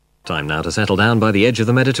Time now to settle down by the edge of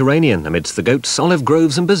the Mediterranean amidst the goats, olive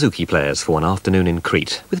groves and bouzouki players for one afternoon in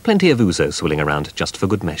Crete, with plenty of ouzo swilling around just for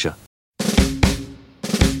good measure.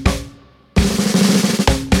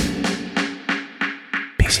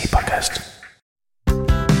 PC Podcast.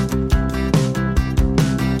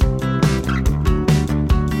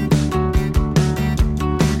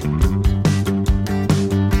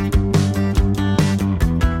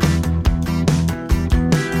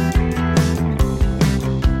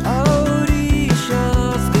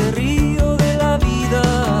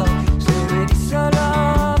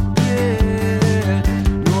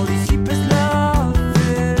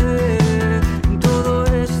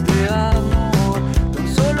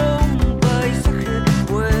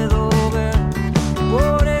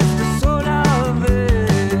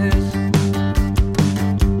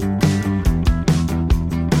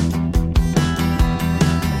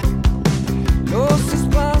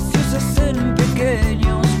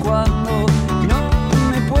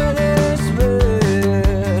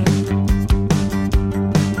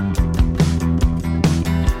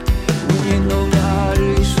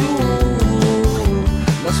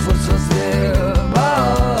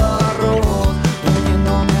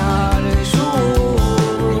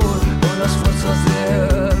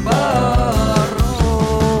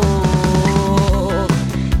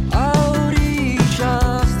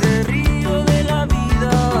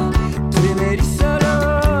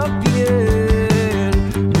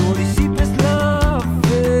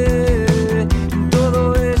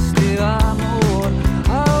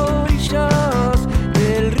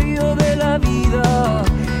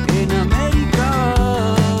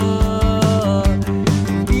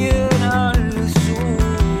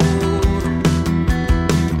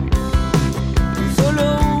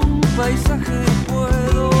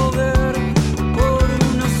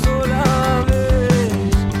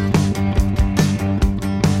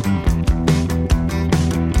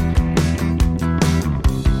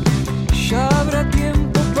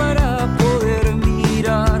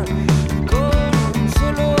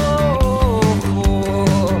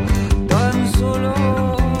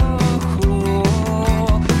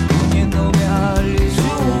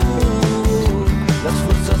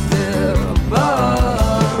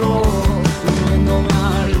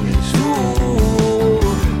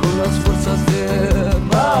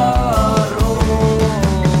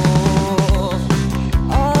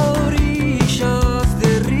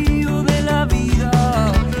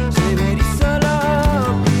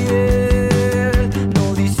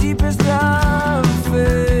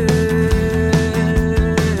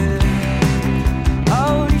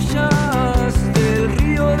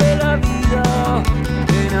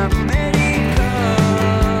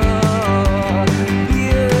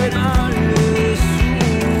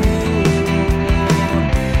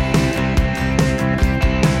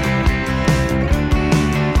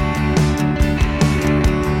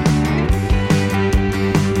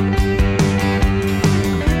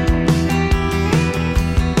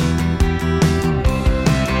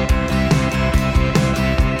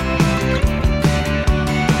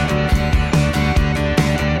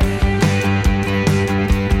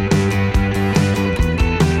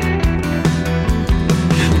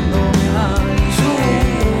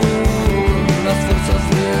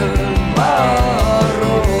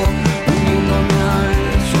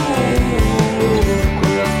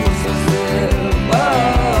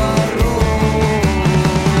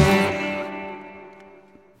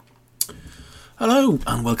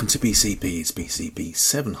 Welcome to PCP. It's PCP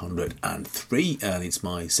 703 and it's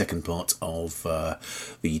my second part of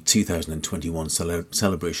the 2021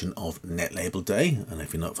 celebration of Netlabel Day. And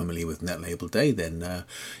if you're not familiar with Netlabel Day, then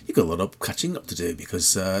you've got a lot of catching up to do, because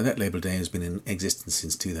Netlabel Day has been in existence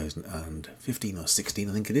since 2015 or 16,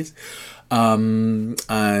 I think it is.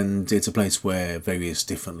 And it's a place where various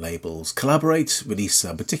different labels collaborate, release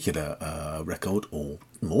a particular record, or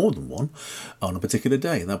more than one, on a particular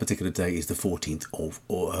day. And that particular day is the 14th of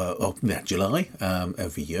July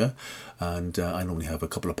every year. And I normally have a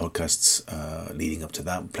couple of podcasts leading up to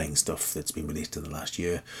that, playing stuff that's been released in the last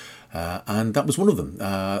year. And that was one of them.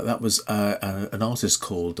 That was an artist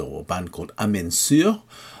called, or a band called Amensur.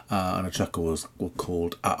 And a track was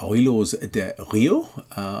called Oídos de Río,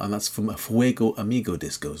 and that's from Fuego Amigo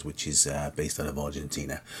Discos, which is based out of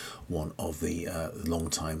Argentina, one of the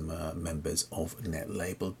long-time members of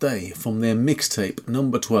Netlabel Day, from their mixtape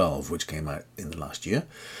number 12, which came out in the last year.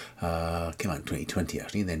 Came out in 2020,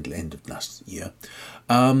 actually, the end of last year.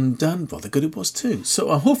 And rather good it was too.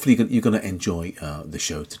 So hopefully you're going to enjoy the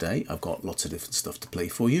show today. I've got lots of different stuff to play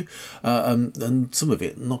for you, and some of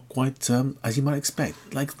it not quite as you might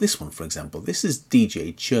expect, like this one, for example. This is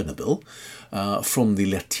DJ Chernobyl from the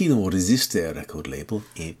Latino Resiste record label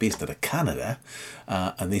based out of Canada,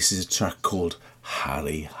 and this is a track called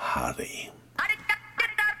Hari Hari.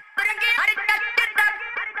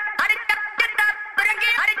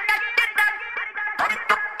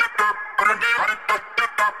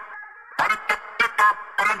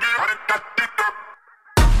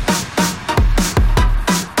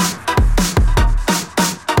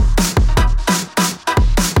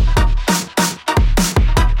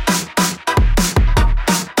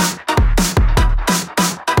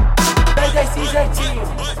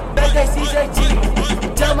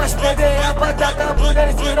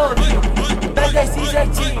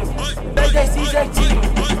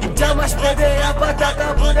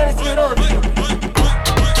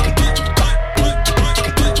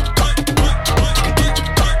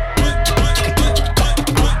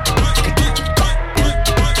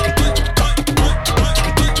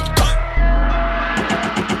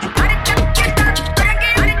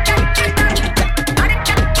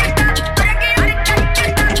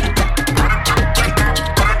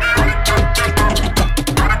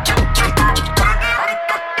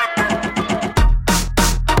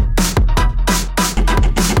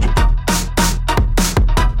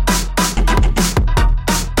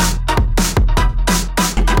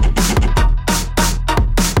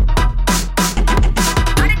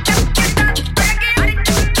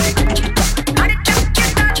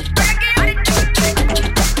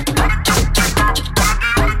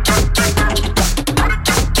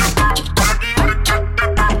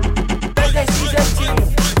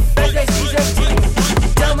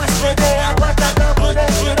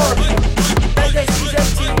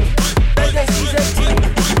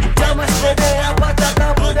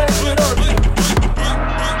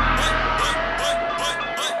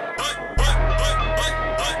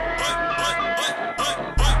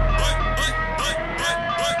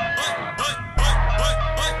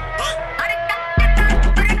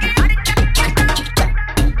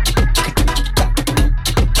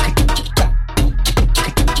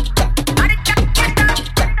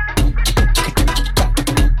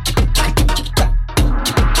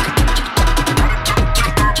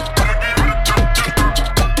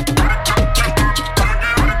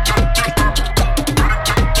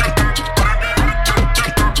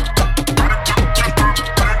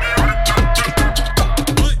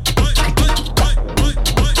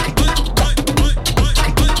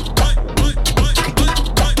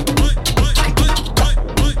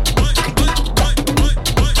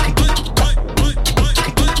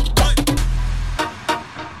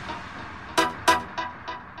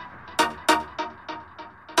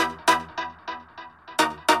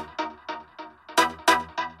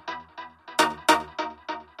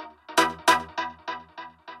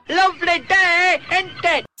 Lovely day, isn't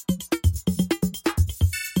it?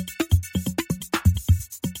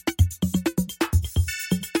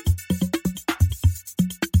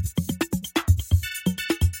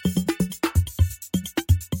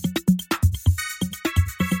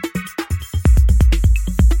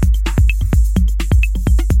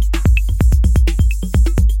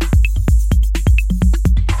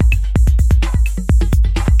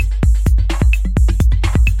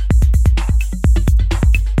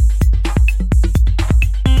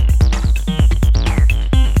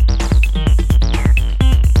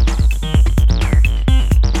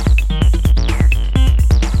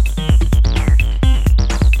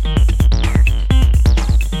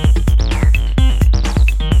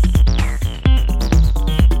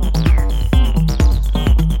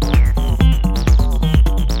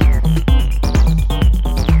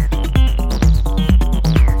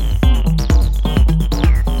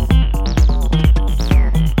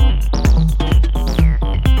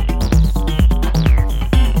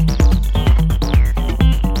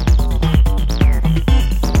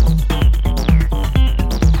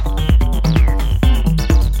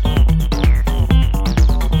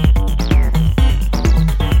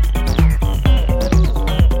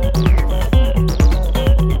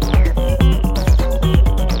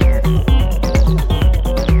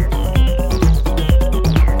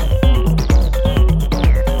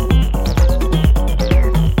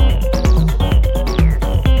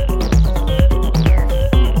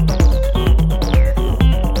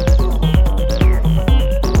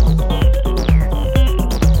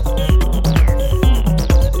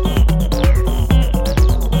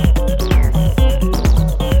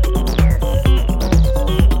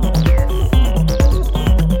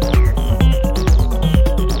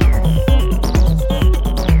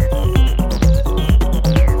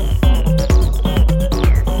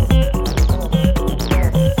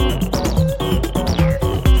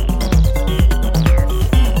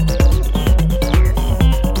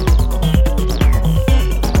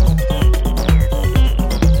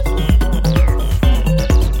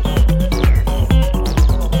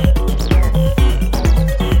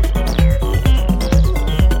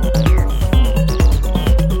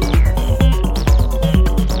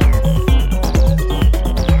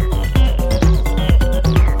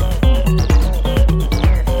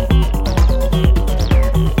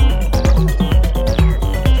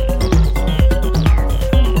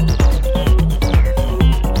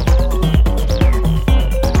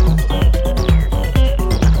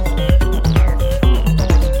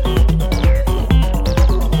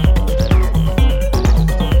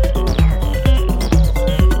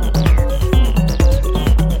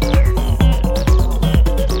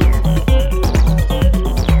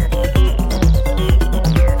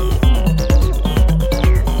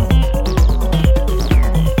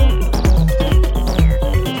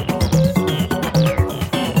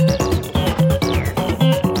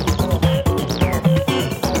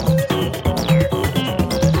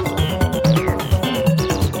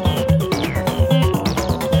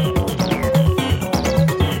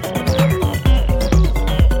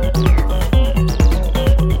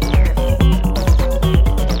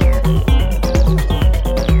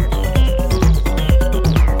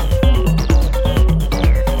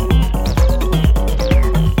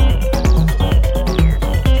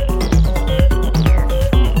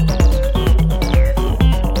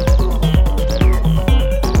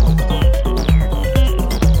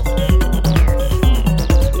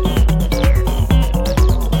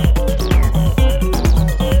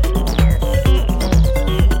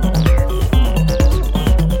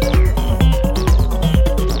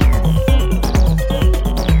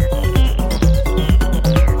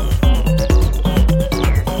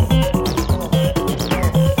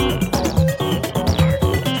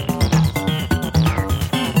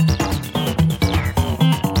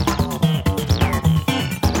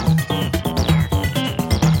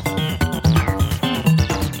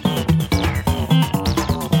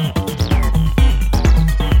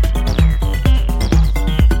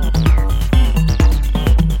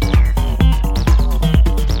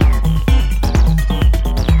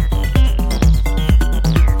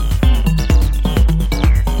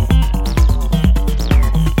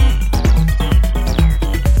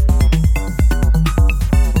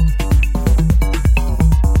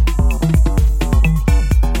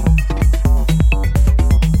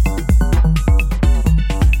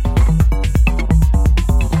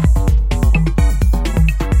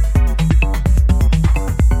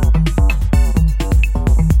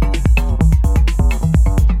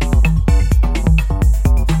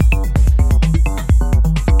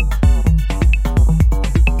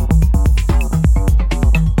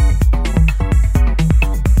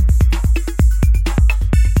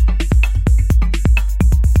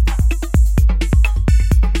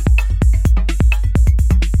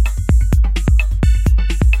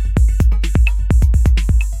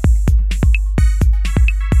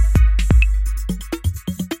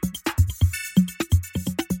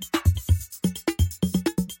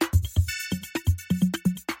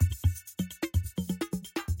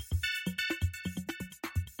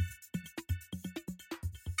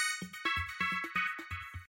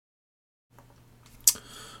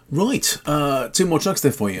 Right, two more tracks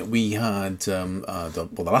there for you. We had the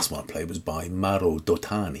last one I played was by Mauro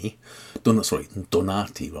Donati, from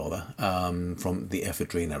the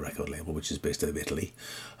Efedrina record label, which is based out of Italy.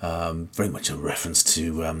 Very much a reference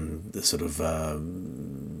to the sort of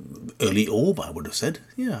early orb, I would have said.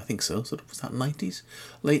 Yeah, I think so. Sort of, was that 90s,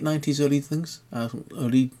 late 90s, early things,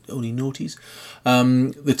 early noughties.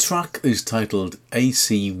 The track is titled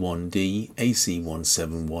AC1D,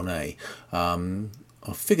 AC171A.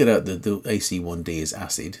 I figured out that the AC1D is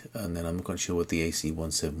acid, and then I'm not quite sure what the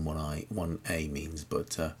AC171A means,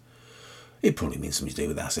 but it probably means something to do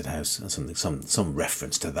with acid house and some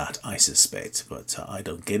reference to that, I suspect. But I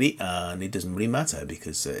don't get it, and it doesn't really matter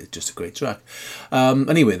because it's just a great track.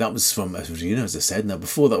 Anyway, that was from Efedrina, as I said. Now,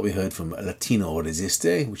 before that, we heard from Latino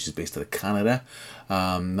Resiste, which is based out of Canada.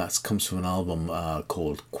 That comes from an album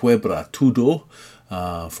called Quebra Tudo.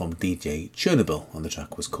 From DJ Chernobyl, and the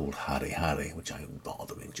track was called Hare Hare, which I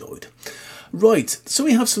rather enjoyed. Right, so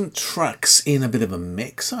we have some tracks in a bit of a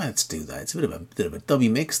mix. Let's do that. It's a bit of a dubby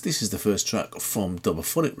mix. This is the first track from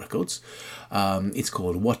Dubophonic Records. It's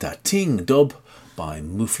called What a Ting Dub by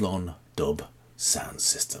Mouflon Dub Sound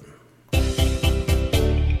System.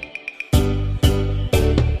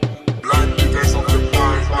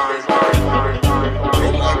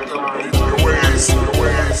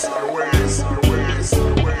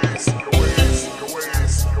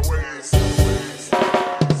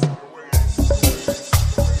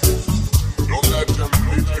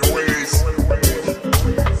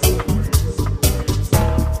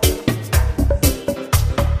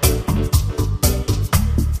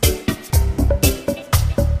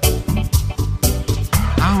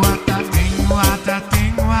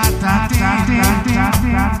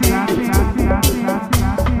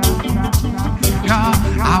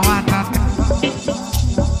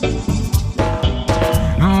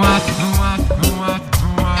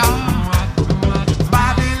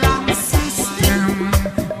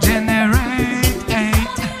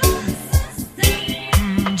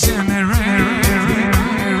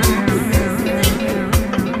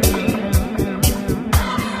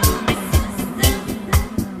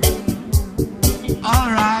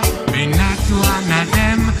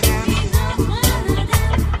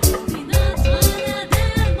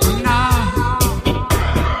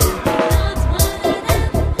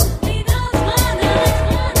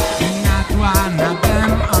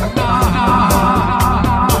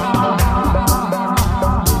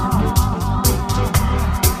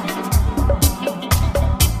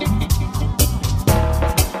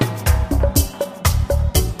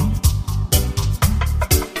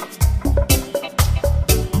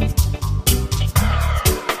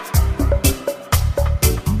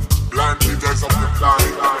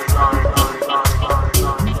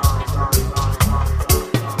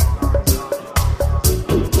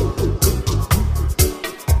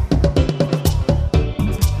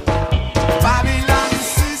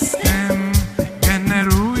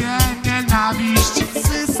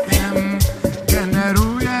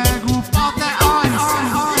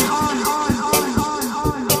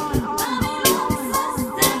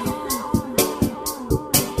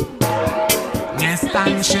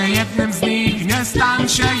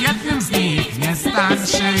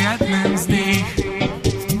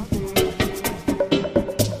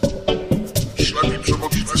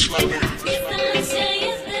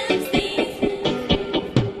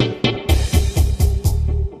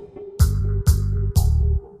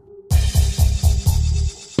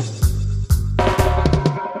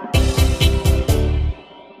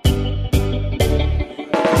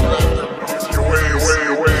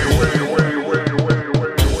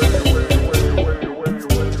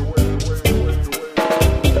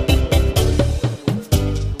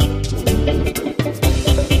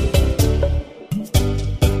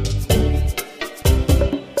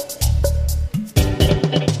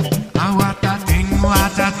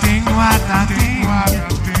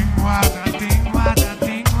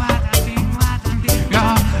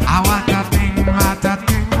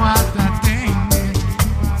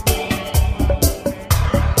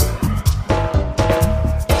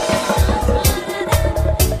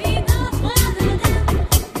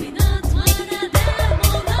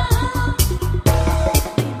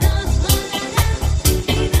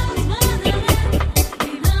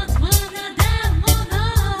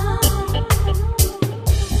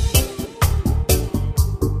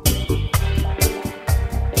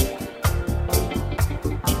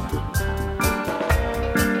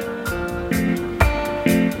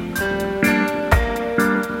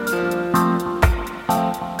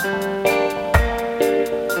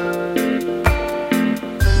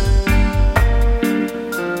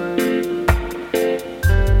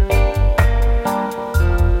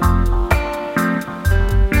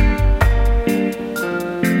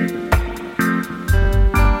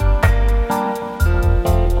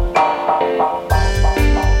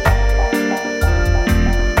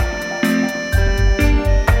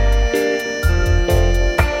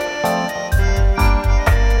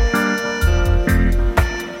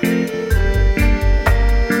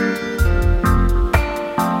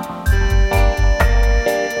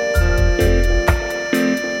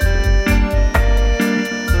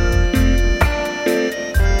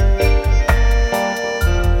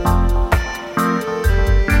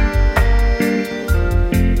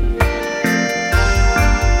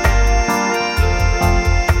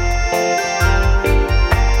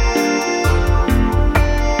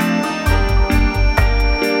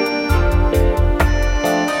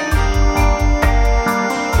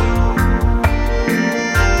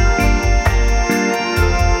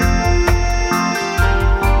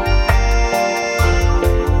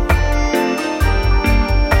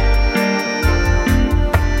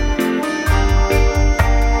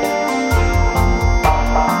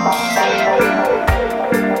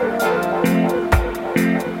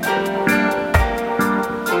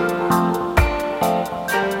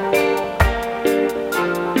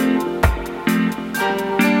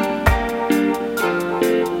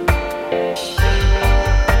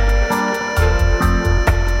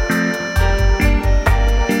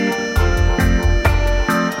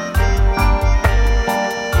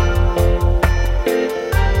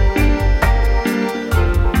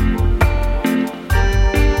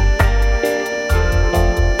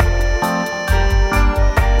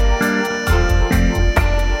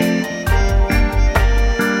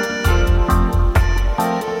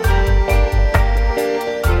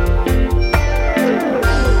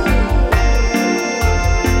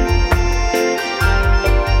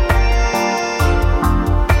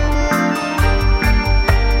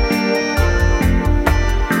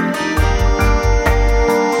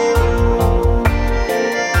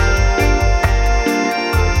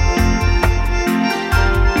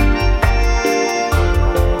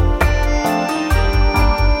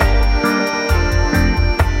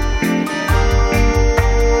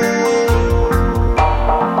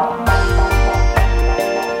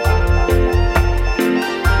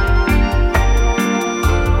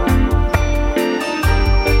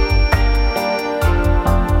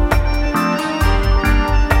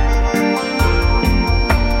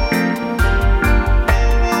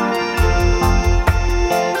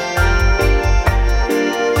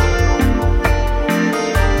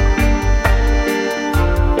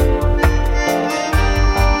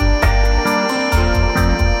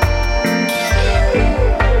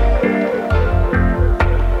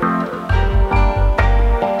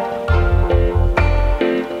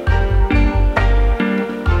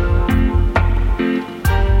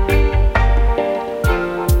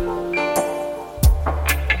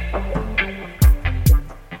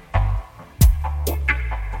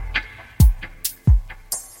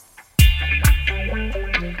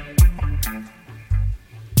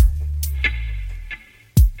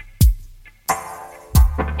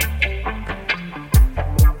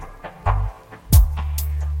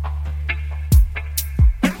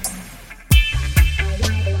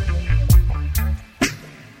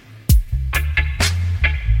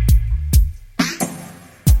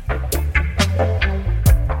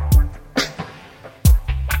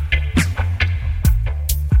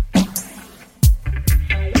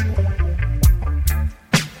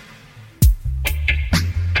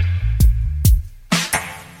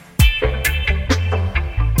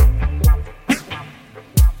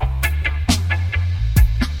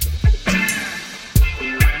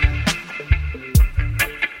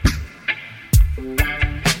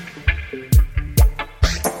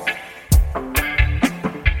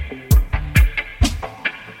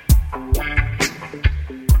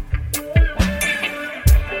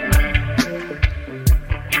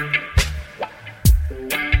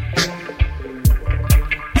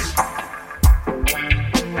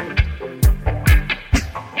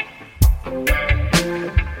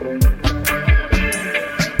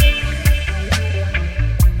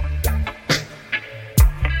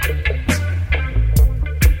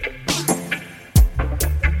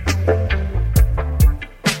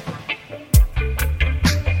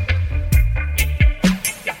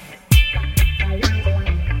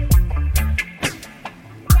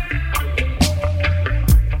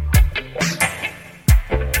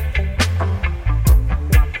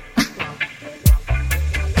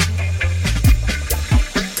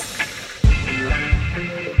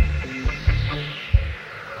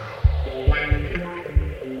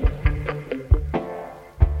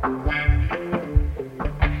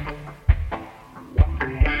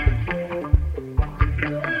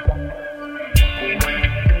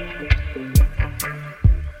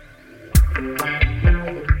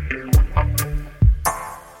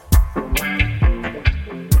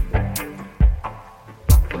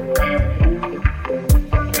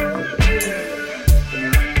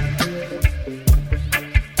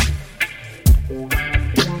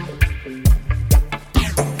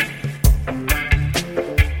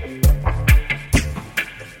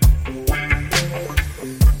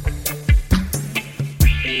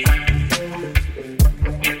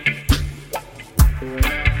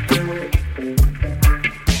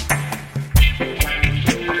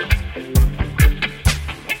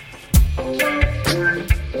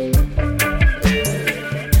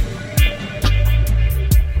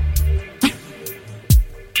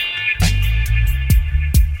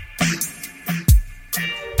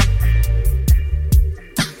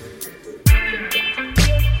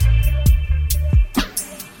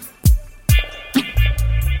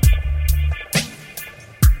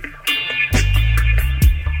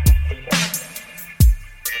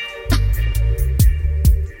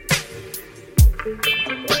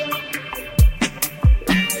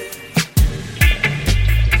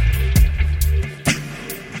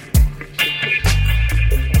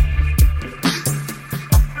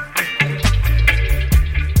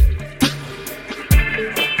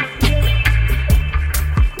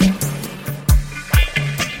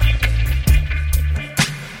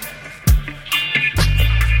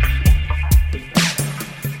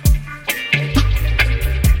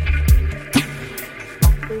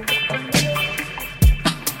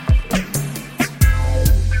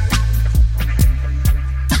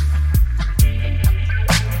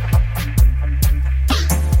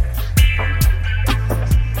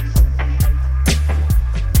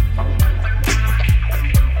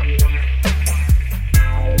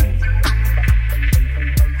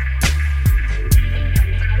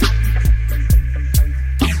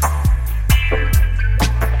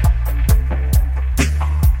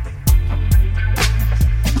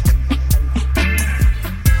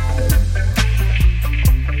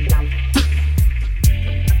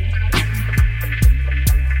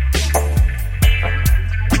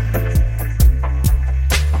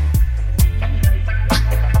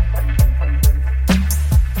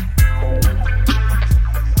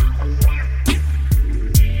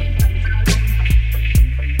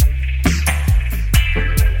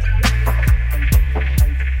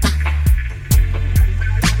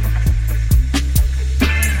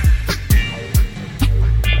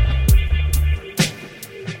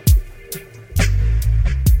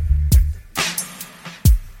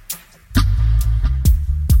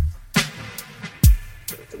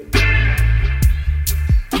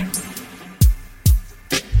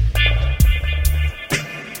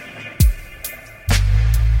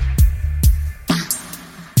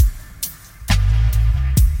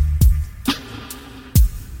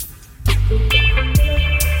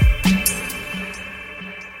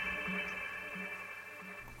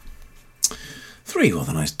 Three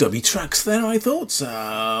rather nice dubby tracks there, I thought.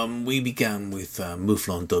 We began with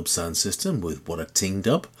Mouflon Dub Sound System with What a Ting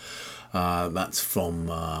Dub. That's from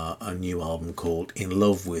a new album called In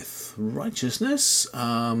Love with Righteousness,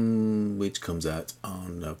 which came out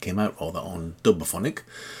on Dubophonic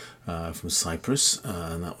from Cyprus,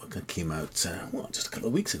 and that came out just a couple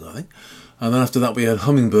of weeks ago, I think. And then after that we had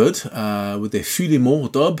Hummingbird with their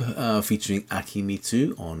Fulimore dub featuring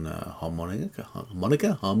Akimitu on harmonia,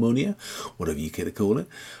 whatever you care to call it.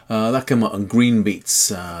 That came out on Green Beats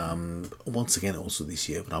once again also this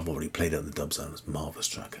year, but I've already played it on the dub sound. It's a marvellous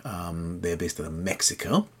track. They're based out of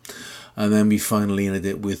Mexico. And then we finally ended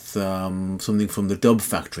it with something from the Dub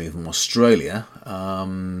Factory from Australia.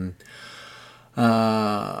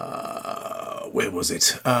 Where was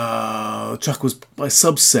it? The track was by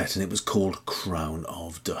Subset, and it was called Crown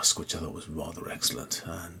of Dusk, which I thought was rather excellent.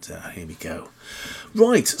 And here we go.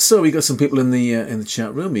 Right, so we got some people in the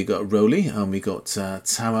chat room. We got Rowley, and we got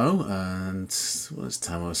Tamo, and what is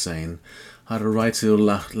Tamo saying? Had a right to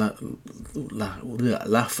laugh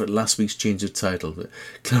at last week's change of title, but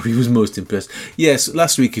Clary was most impressed. Yes,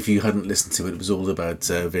 last week, if you hadn't listened to it, it was all about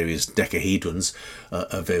various decahedrons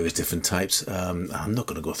of various different types. I'm not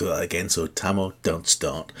going to go through that again, so Tamo, don't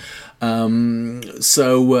start. I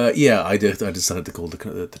decided to call the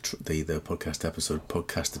podcast episode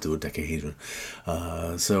 "Podcast to Do a Decahedron."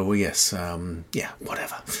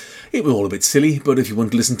 Whatever. It was all a bit silly, but if you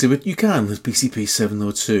want to listen to it, you can. There's PCP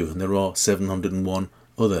 702, and there are 701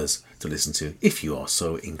 others to listen to, if you are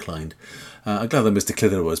so inclined. I'm glad that Mr.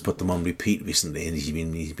 Clitheroe has put them on repeat recently, and he's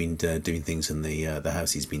been doing things in the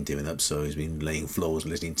house he's been doing up, so he's been laying floors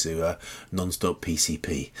and listening to non-stop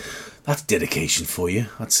PCP. That's dedication for you.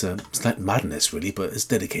 It's like madness, really, but it's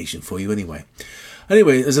dedication for you anyway.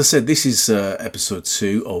 Anyway, as I said, this is episode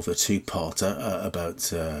 2 of a two-parter about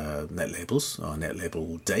Netlabels, or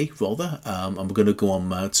Netlabel Day, rather. And we're going to go on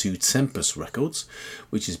now to Tempest Records,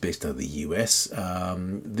 which is based out of the US.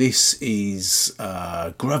 This is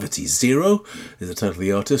Gravity Zero, is the title of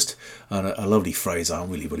the artist, and a lovely phrase I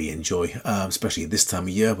really, really enjoy, especially at this time of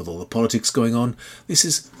year with all the politics going on. This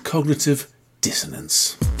is Cognitive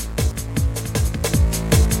Dissonance.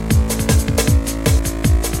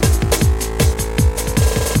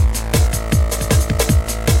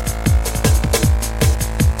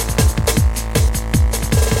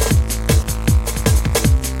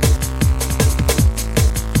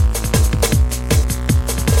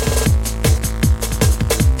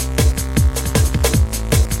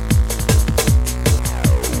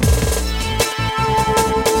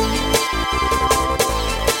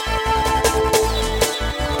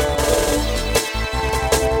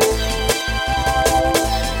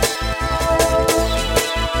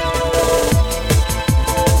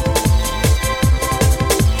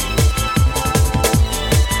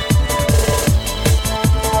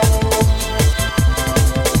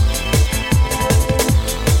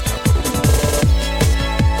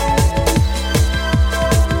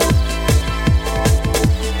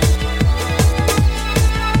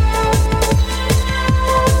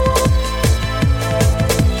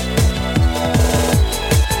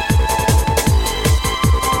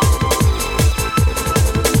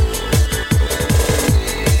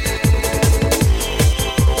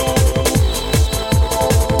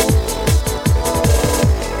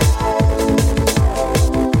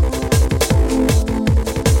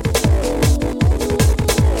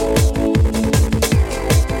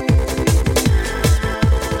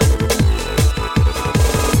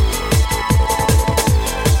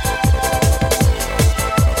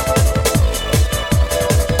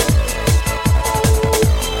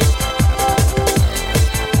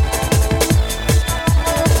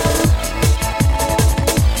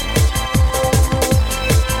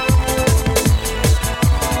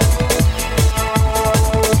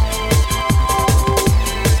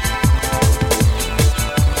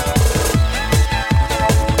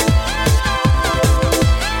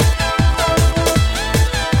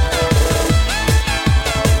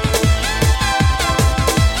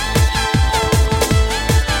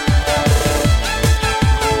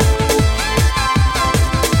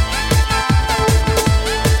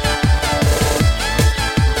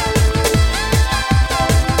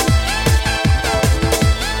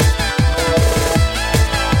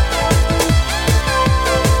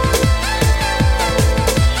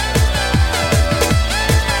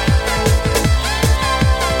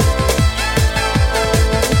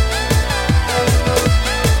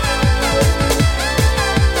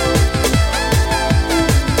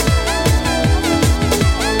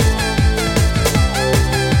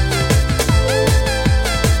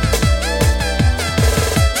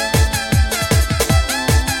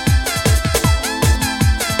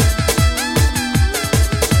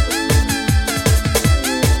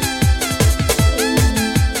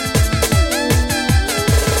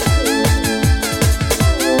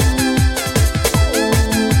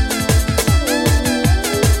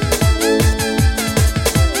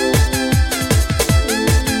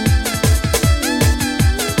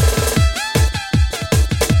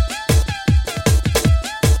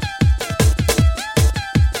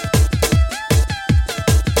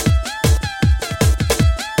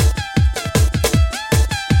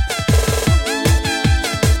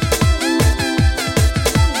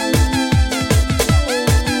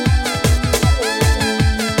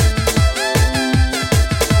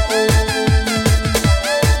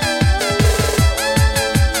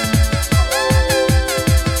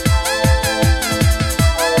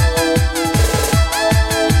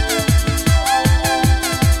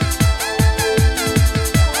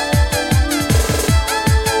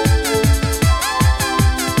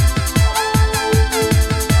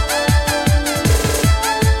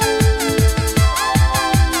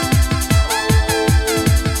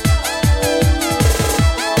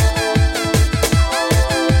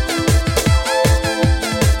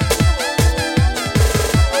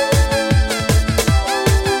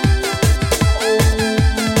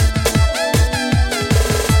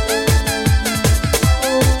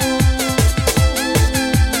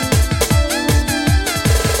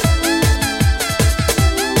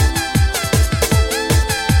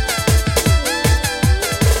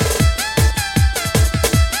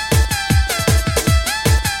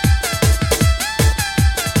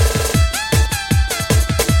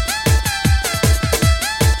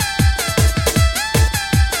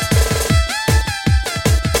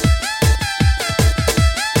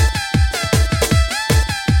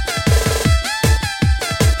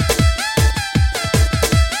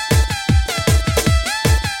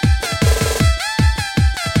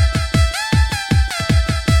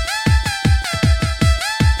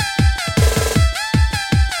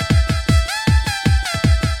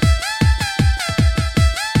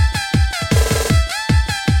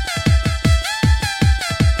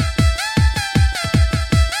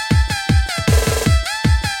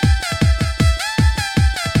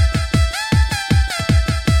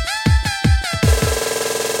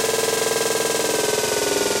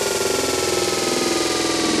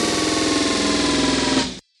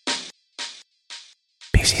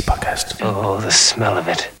 podcast. Oh, the smell of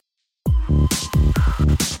it.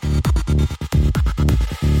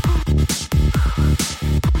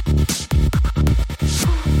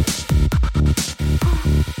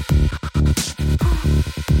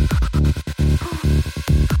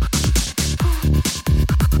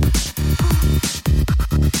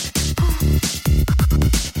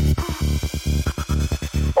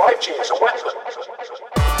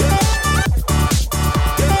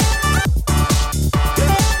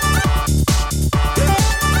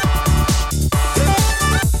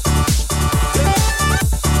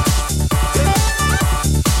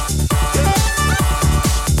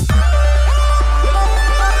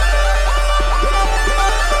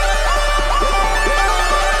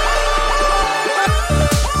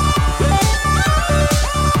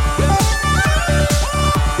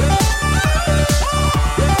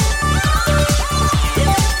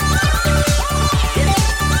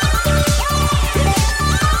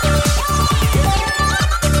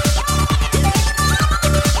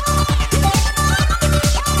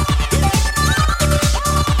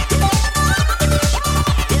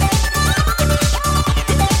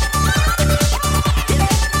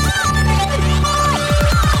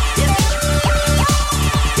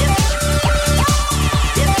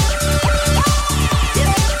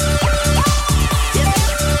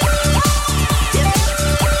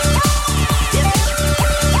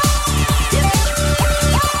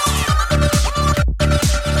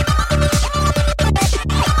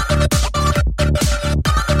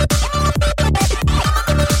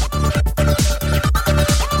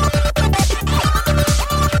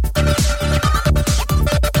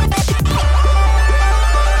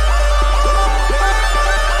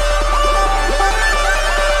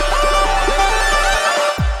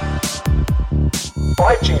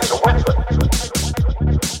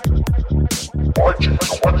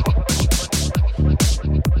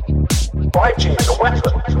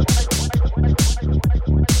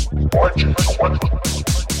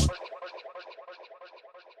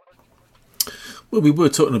 Well, we were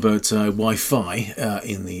talking about Wi-Fi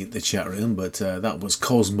in the chat room, but that was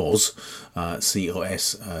Cosmos,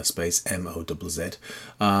 C-O-S space M-O-Z-Z,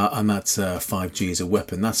 and that's 5G as a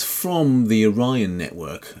weapon. That's from the Orion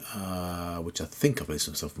network, which I think I've played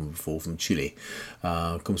some stuff from before, from Chile.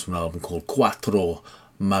 Comes from an album called Quattro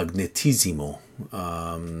Magnetissimo,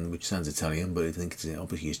 which sounds Italian, but I think it's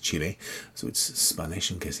obviously it's Chile, so it's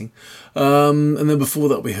Spanish, I'm guessing. And then before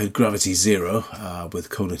that we heard Gravity Zero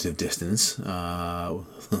with Cognitive Dissonance.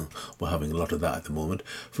 We're having a lot of that at the moment,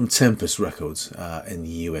 from Tempest Records in the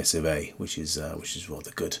US of A, which is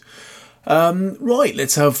rather good. Right,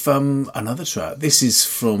 let's have another track. This is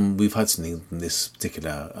from, we've had something from this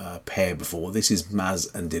particular pair before. This is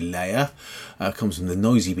Maz and Delaya. Comes from the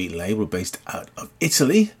Noisy Beat label, based out of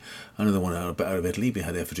Italy. Another one out of Italy. We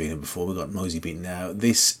had Ephedrina before, we've got Noisy Beat now.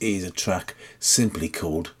 This is a track simply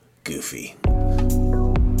called Goofy.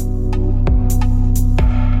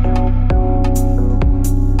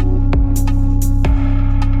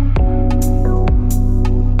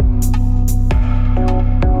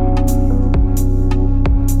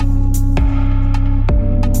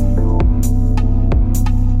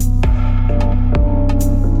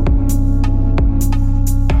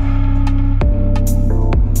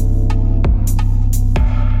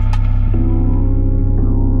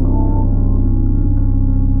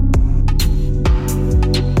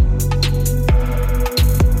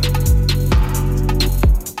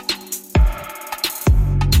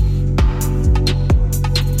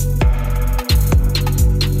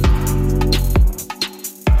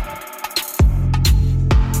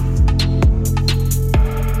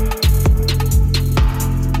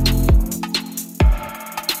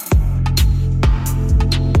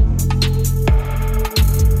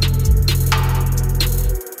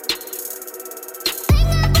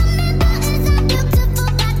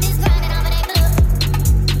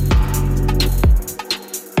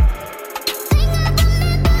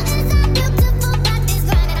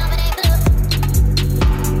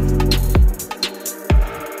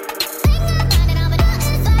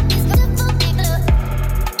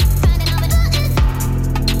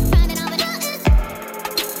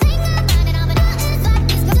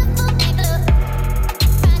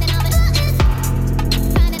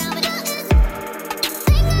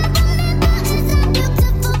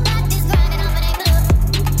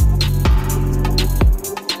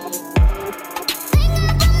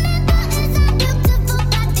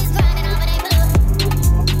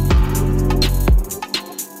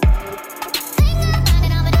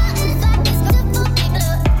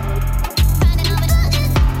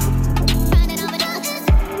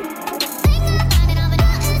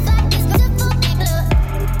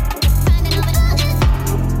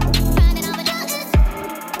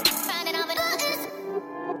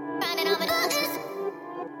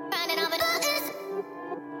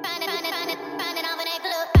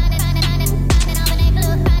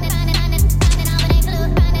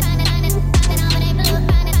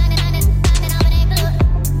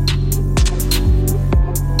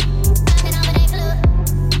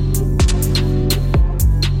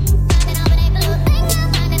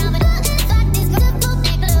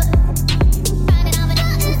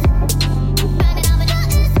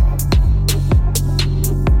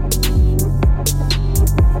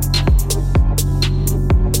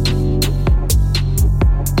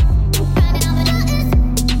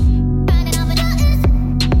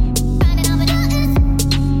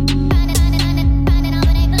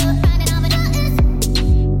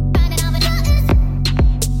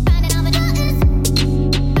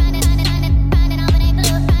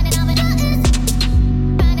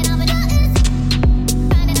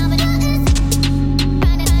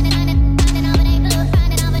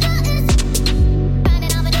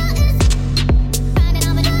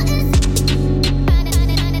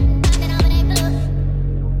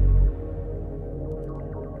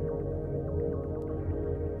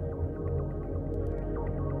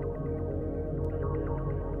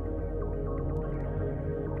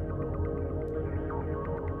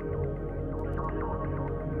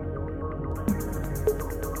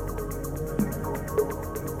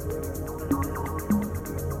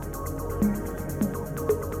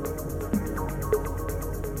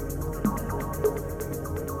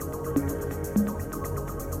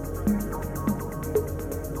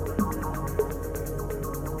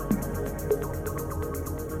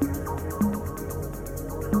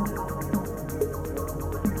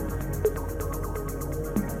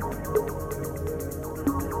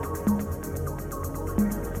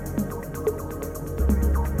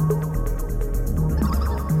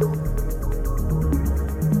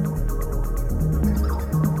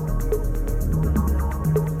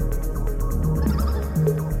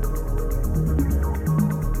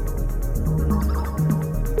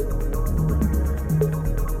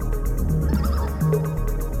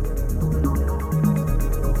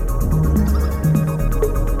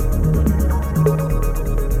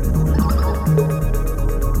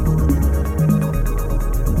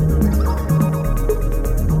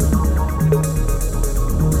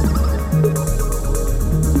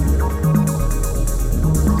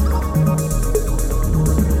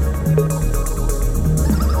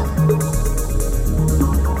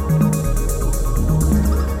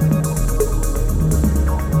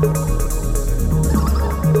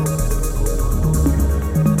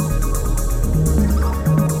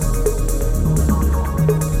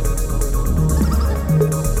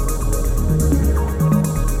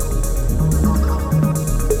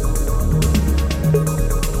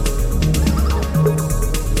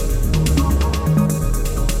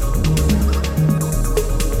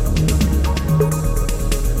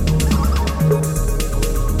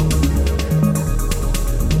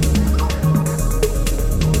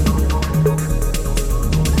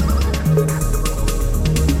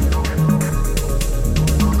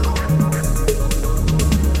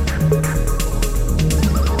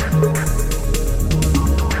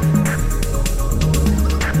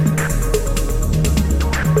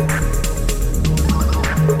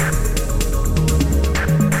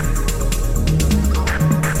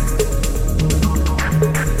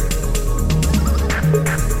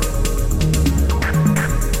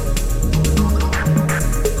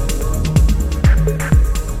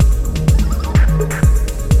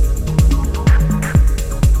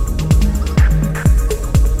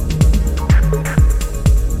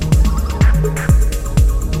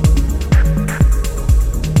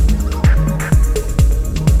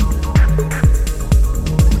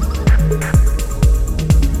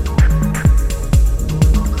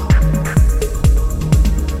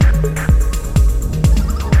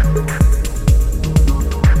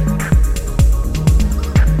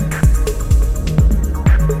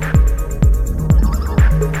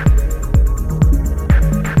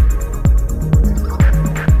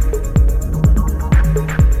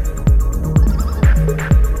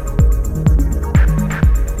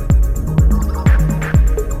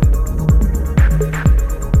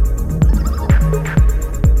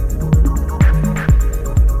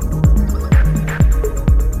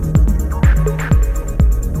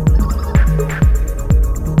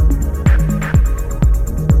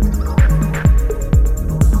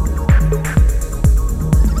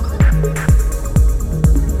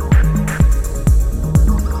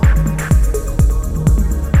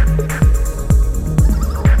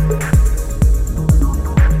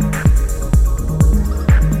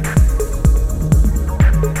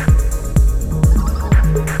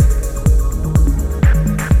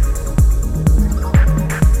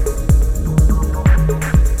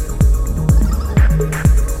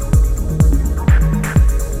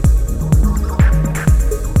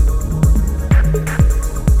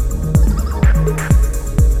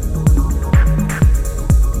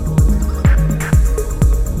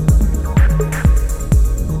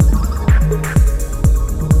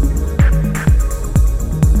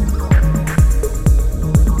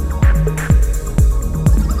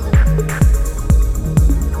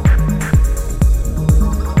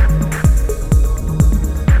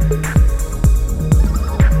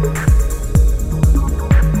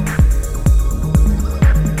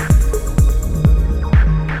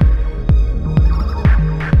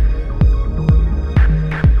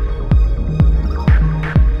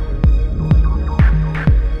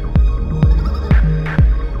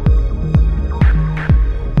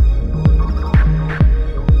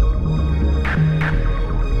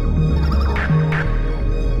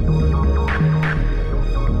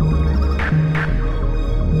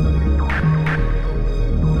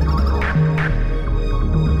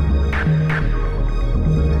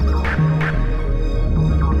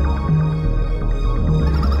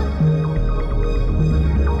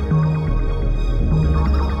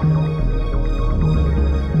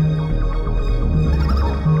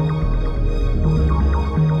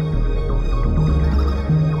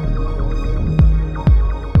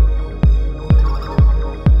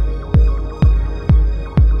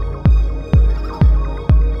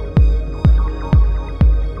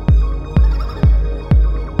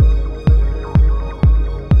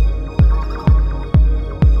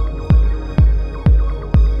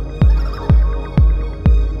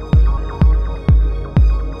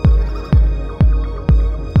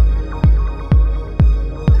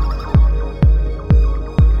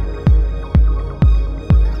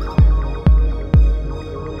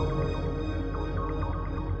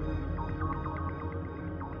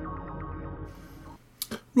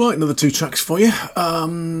 Right, another 2 tracks for you.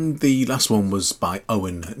 The last one was by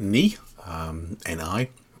Owen Nee, N-I.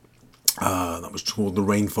 That was called The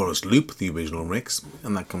Rainforest Loop, the original mix,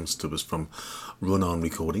 and that comes to us from Run On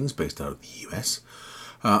Recordings, based out of the US.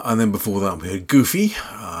 And then before that we heard Goofy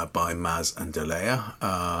by Maz and Delea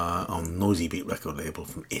on Noisy Beat record label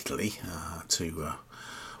from Italy. Two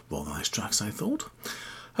rather nice tracks, I thought.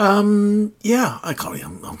 I've got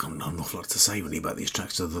an awful lot to say really about these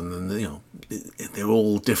tracks, other than, they're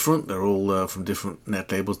all different. They're all from different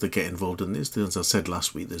net labels that get involved in this. As I said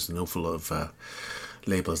last week, there's an awful lot of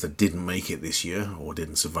labels that didn't make it this year or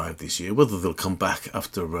didn't survive this year. Whether they'll come back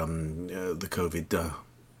after the COVID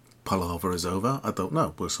palaver is over, I don't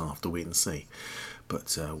know. We'll still have to wait and see. But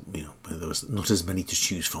there was not as many to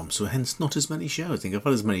choose from, so hence not as many shows. I think I've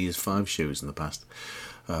had as many as 5 shows in the past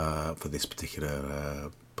for this particular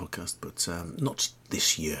podcast, but not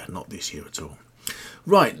this year at all.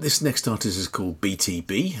 Right, this next artist is called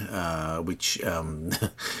BTB, which,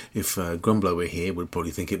 if Grumbler were here, would probably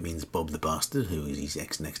think it means Bob the Bastard, who is his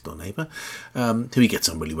ex-next door neighbour, who he gets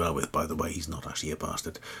on really well with, by the way. He's not actually a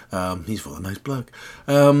bastard. He's rather a nice bloke.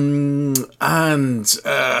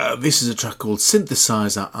 This is a track called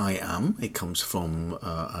Synthesizer I Am. It comes from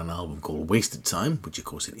an album called Wasted Time, which of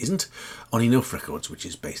course it isn't, on Enough Records, which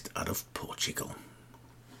is based out of Portugal.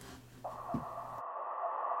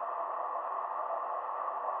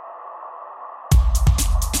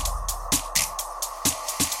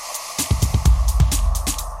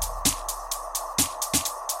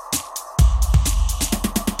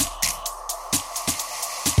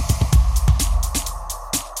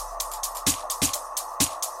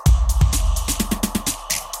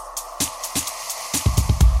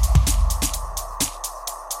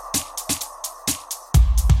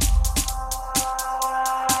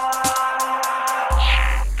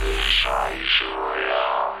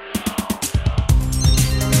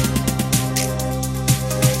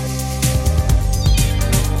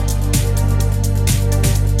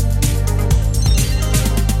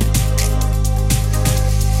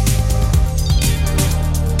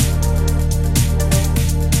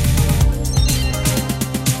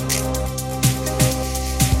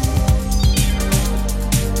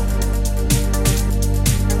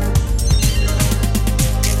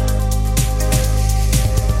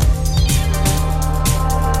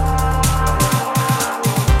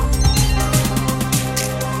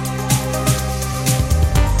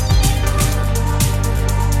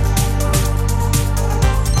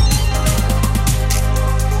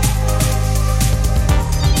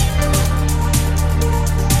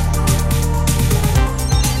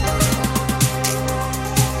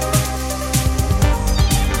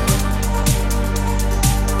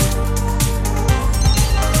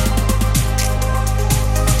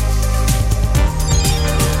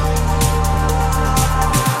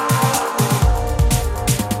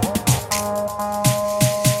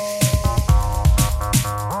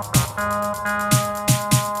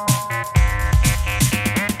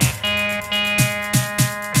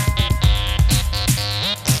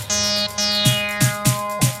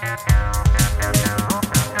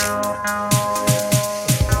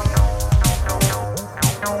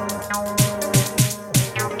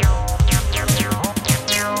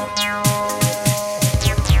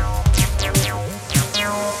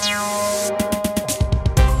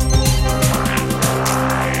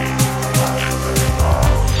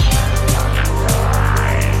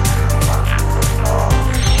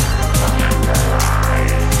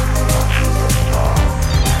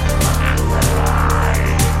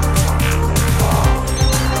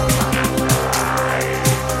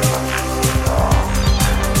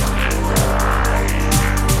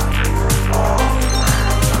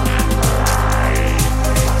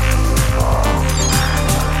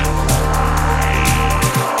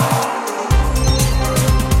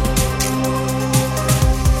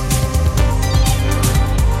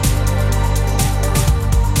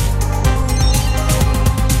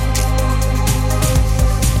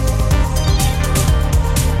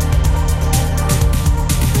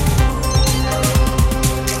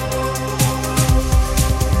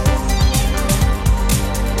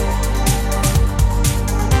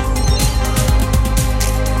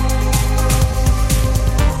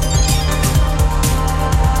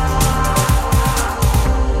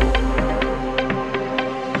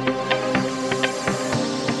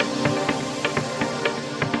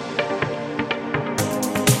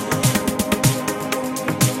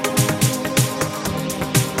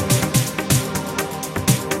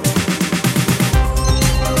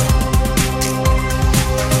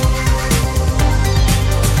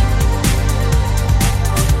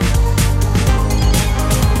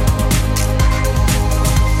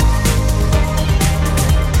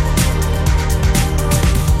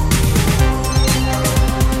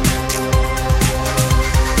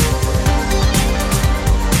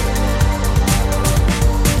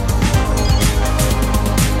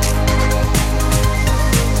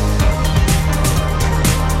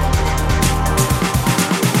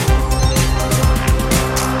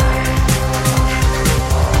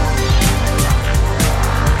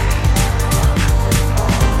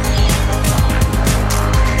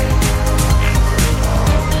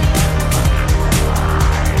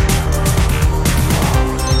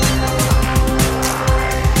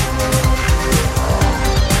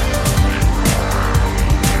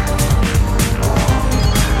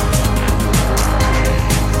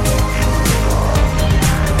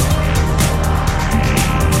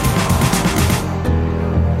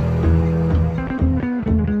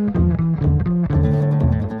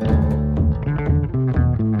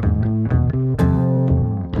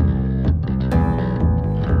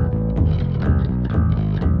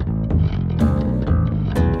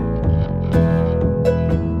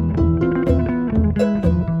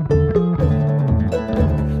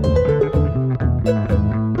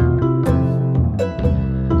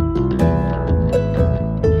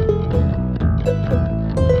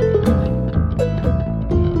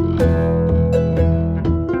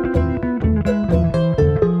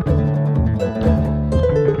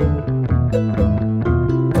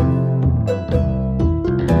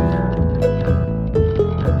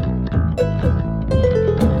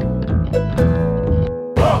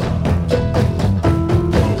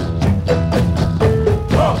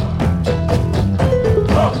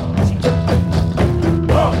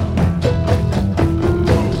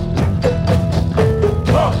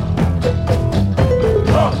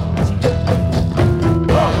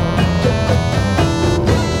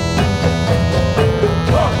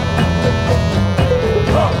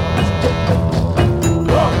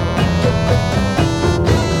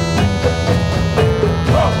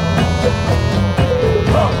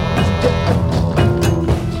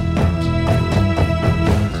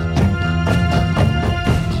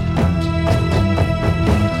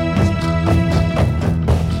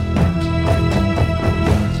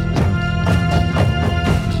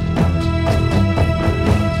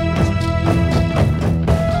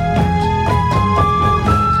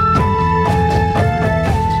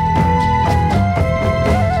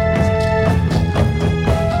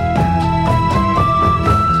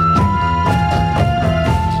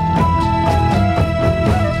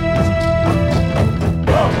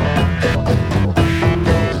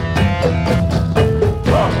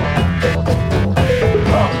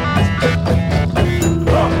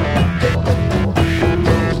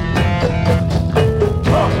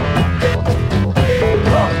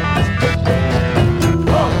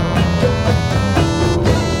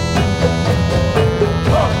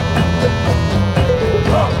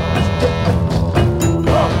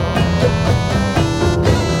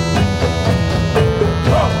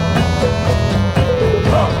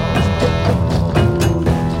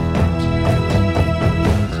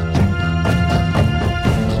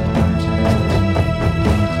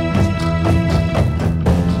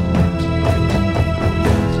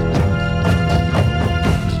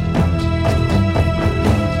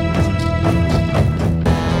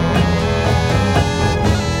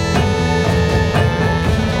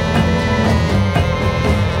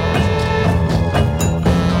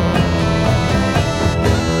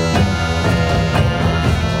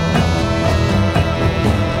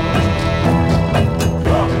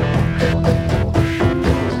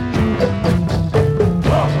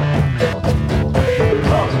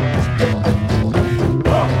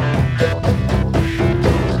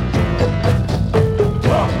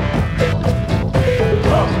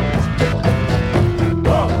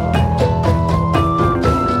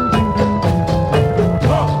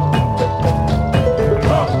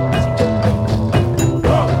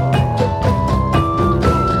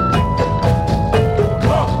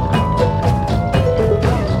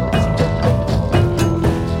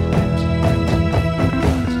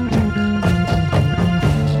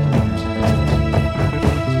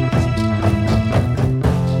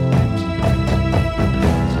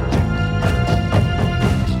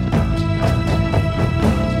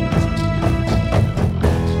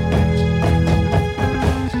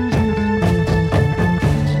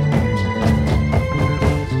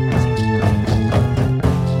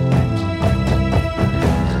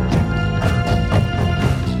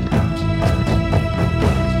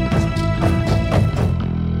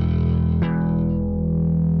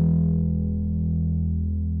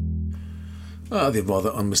 The rather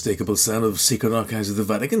unmistakable sound of Secret Archives of the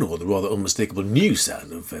Vatican, or the rather unmistakable new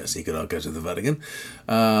sound of Secret Archives of the Vatican.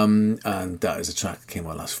 And that is a track that came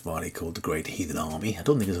out last Friday called The Great Heathen Army. I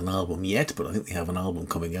don't think it's an album yet, but I think they have an album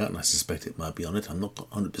coming out, and I suspect it might be on it. I'm not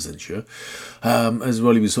 100% sure. As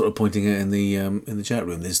Rolly was sort of pointing out in the chat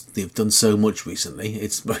room, they've done so much recently.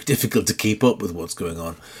 It's very difficult to keep up with what's going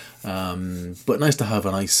on. But nice to have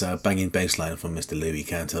a nice banging bass line from Mr. Louis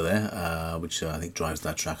Cantor there, which I think drives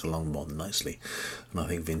that track along more than nicely. And I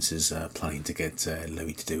think Vince is planning to get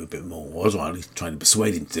Louis to do a bit more, or at least trying to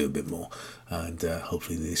persuade him to do a bit more, and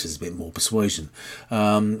hopefully this is a bit more persuasion.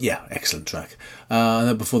 Excellent track. And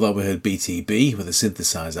then before that we heard BTB with a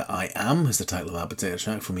synthesizer. I Am is the title of that particular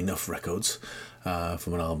track from Enough Records.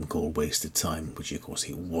 From an album called Wasted Time, which of course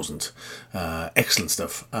he wasn't. Excellent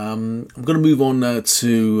stuff. I'm going to move on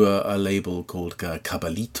to a label called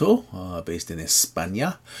Cabalito, based in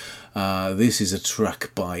España. This is a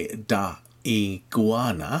track by Da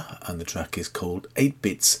Iguana, and the track is called 8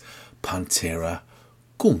 Bits Pantera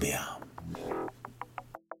Cumbia.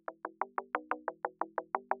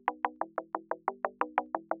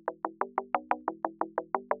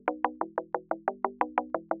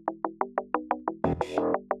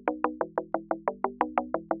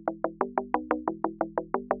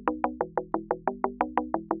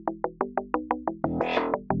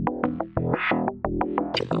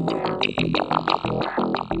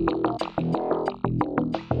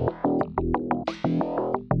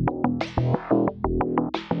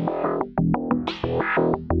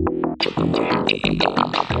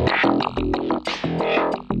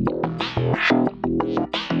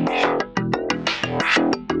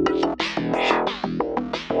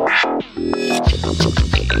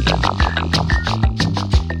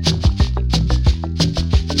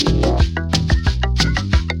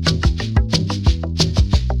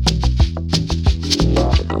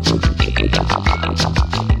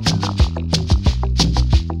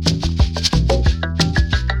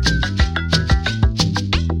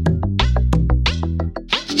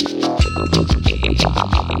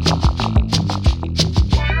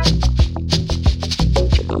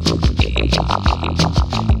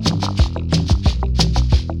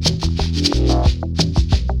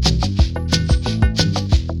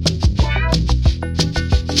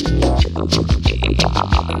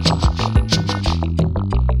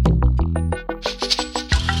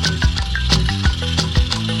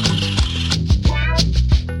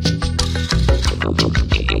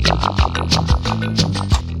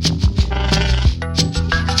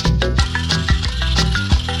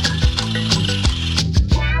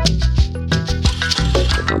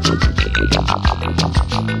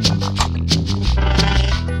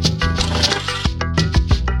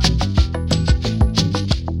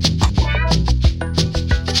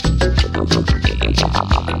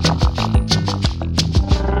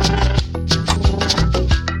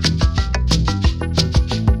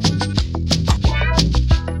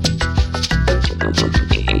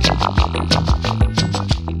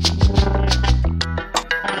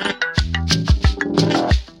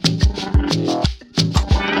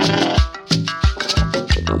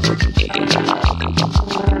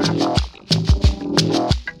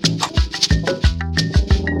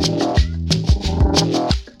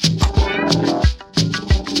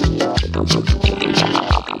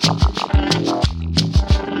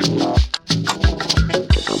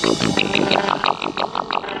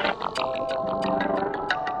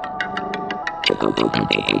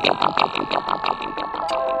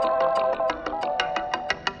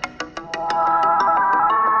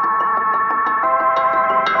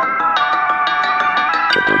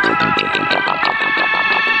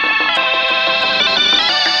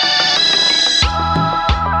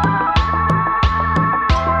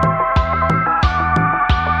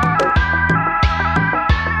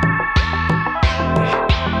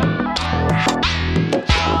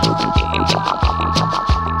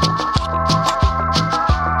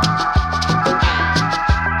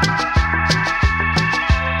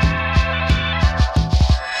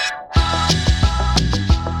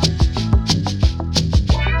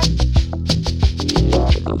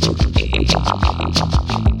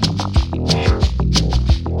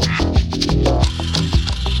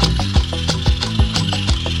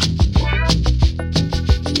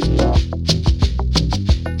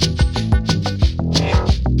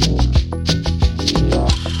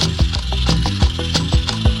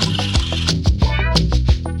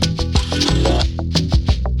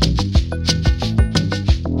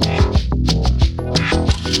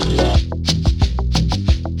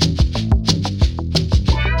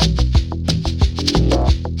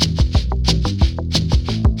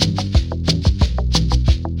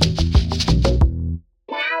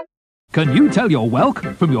 Can you tell your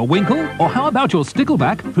whelk from your winkle? Or how about your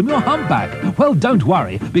stickleback from your humpback? Well, don't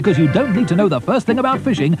worry, because you don't need to know the first thing about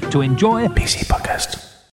fishing to enjoy PC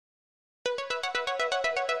Podcast.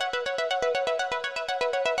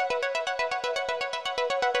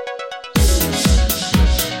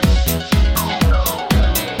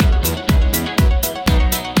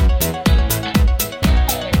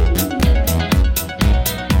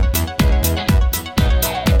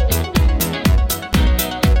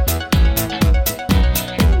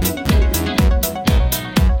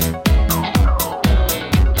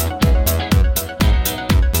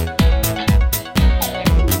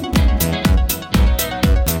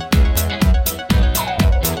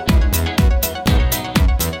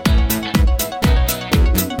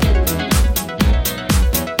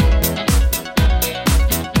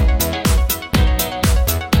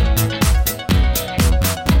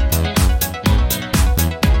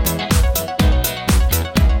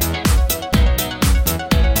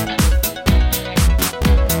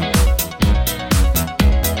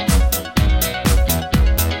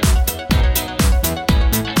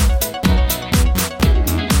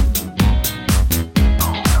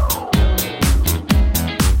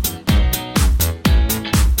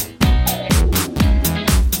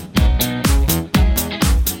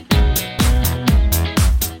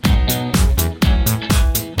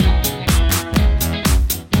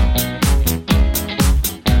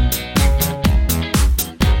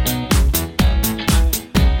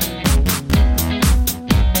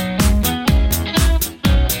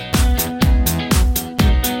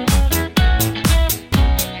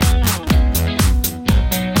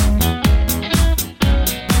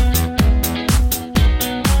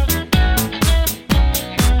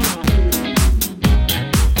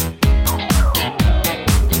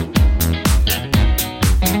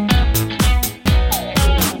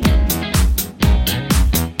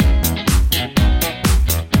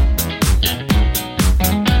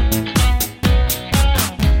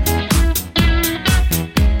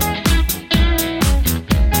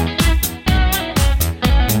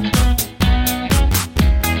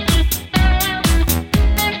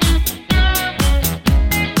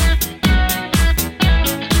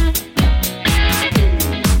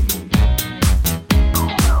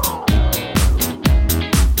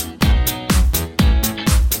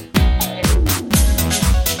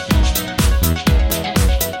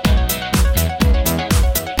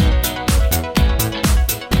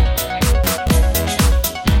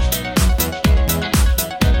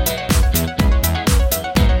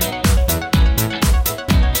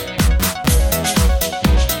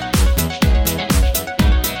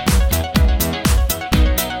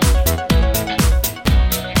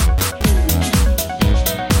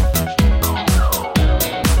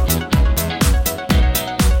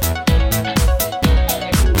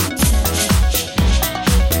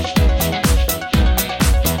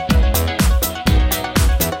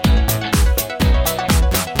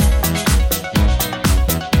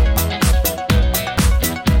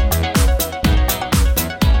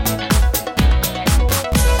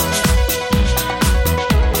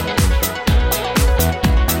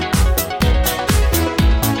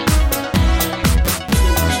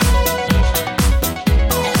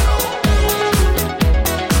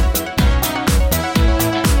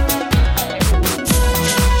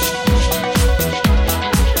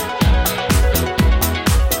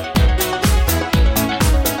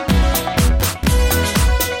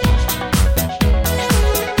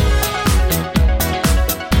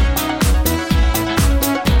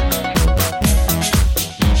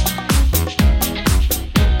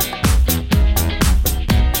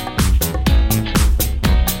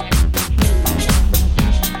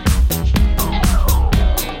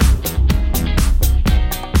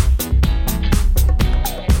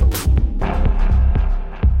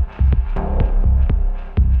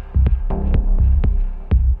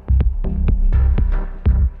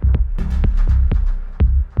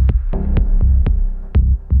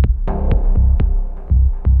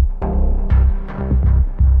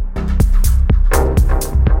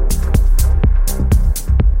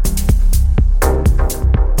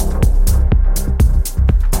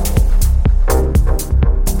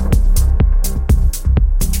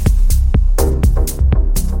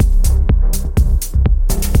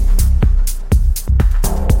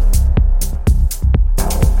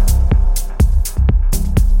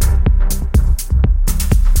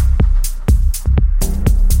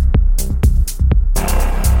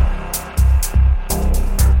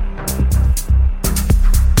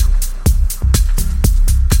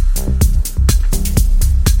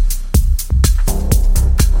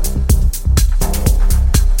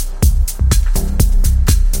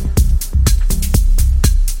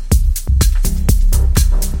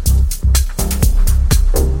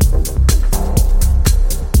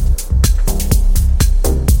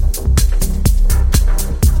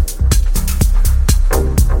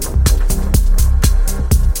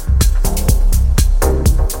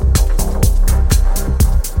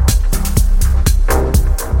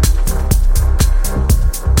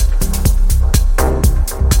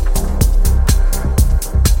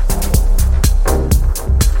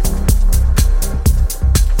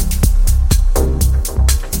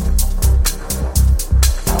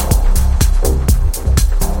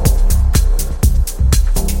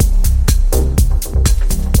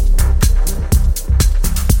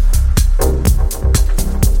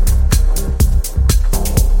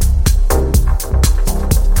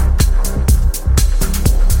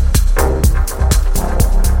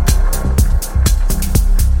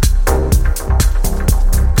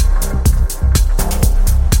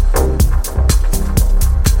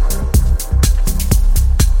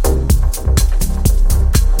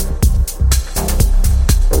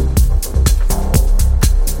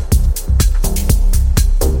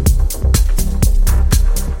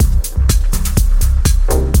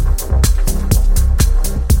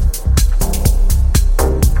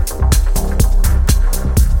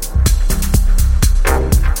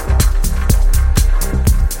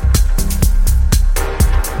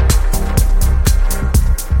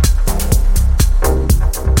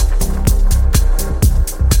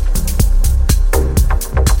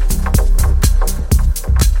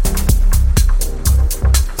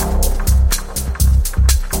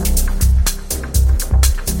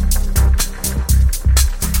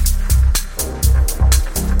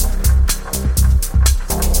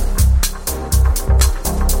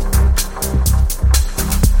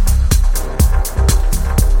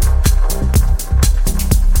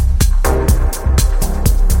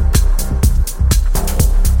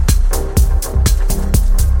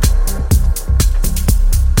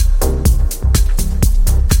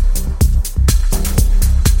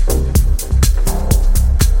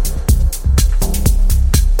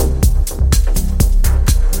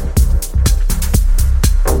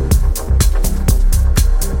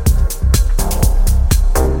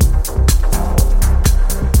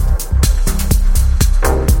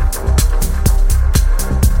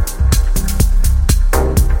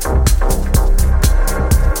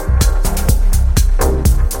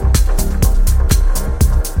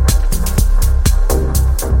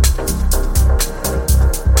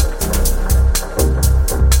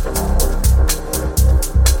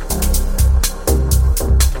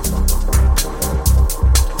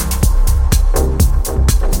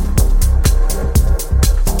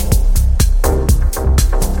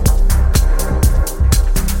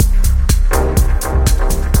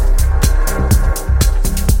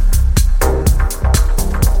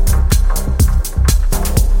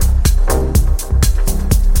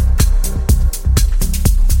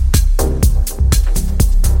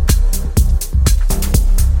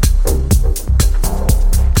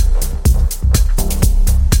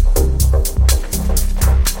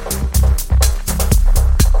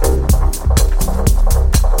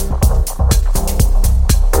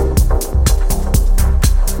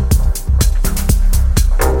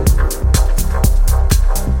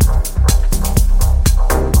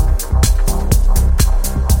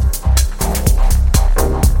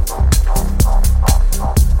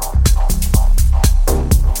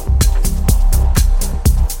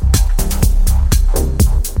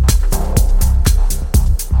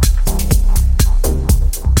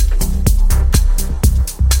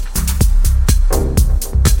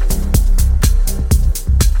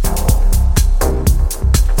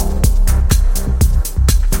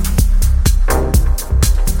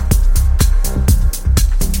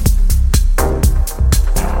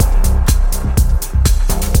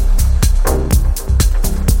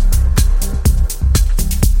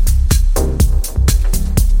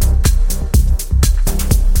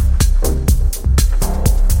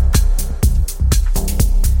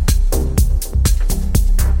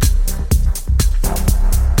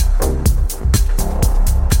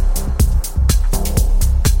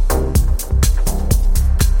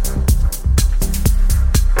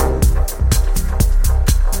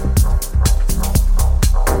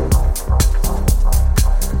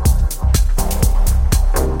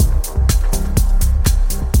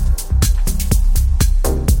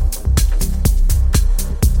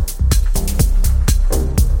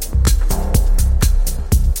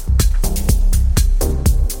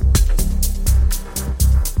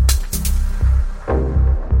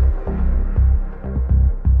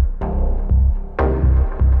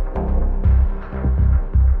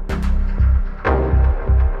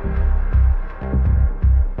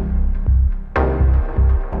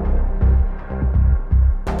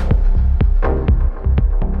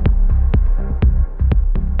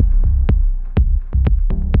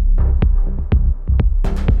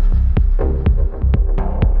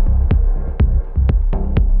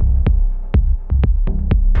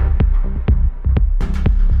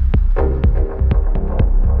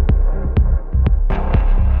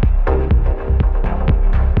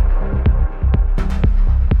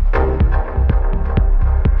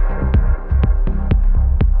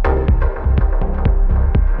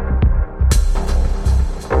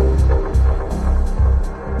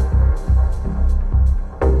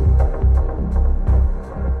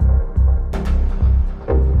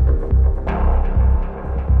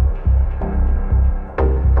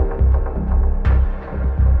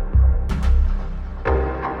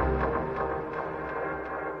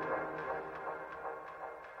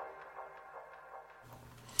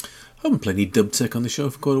 I haven't played any dub tech on the show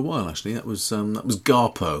for quite a while, actually. That was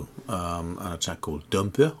Garpo, and a track called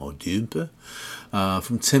Dumper, or Dumper,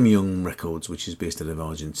 from Tim Young Records, which is based out of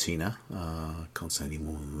Argentina. Can't say any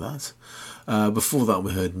more than that. Before that,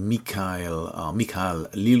 we heard Mikael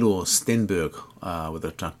Lilo Stenberg with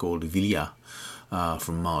a track called Vilja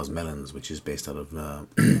from Mars Melons, which is based out of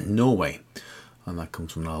Norway. And that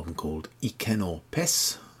comes from an album called Ikeno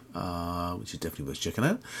Pes, which is definitely worth checking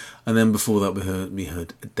out. And then before that, we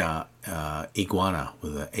heard Da Iguana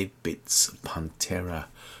with a 8-bits Pantera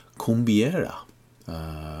Cumbiera,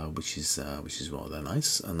 which is rather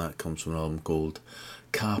nice, and that comes from an album called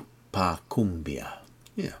Capa Cumbia.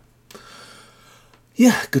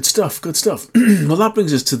 Yeah, good stuff. Well, that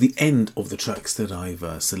brings us to the end of the tracks that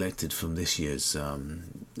I've selected from this year's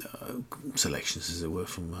selections, as it were,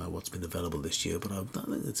 from what's been available this year. But I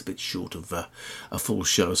think it's a bit short of a full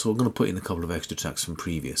show, so I'm going to put in a couple of extra tracks from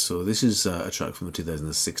previous. So this is a track from the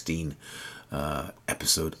 2016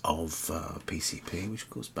 episode of PCP, which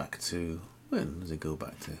goes back to... When does it go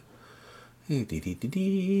back to? I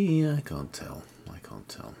can't tell.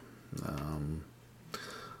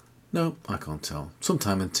 No, I can't tell.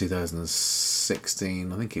 Sometime in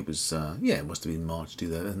 2016, I think it was, it must have been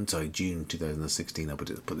June 2016, I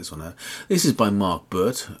put this one out. This is by Mark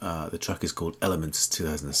Burt. The track is called Elements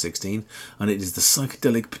 2016, and it is the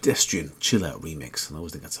Psychedelic Pedestrian Chill Out remix. And I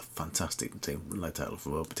always think that's a fantastic title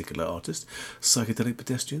for a particular artist, Psychedelic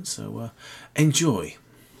Pedestrian, so enjoy.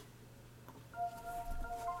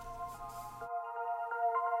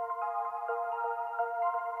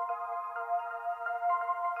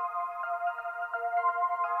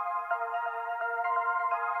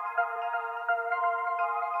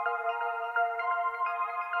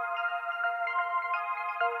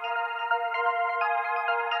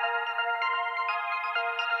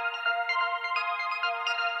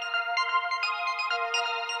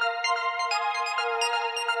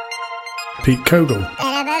 Pete Kogel.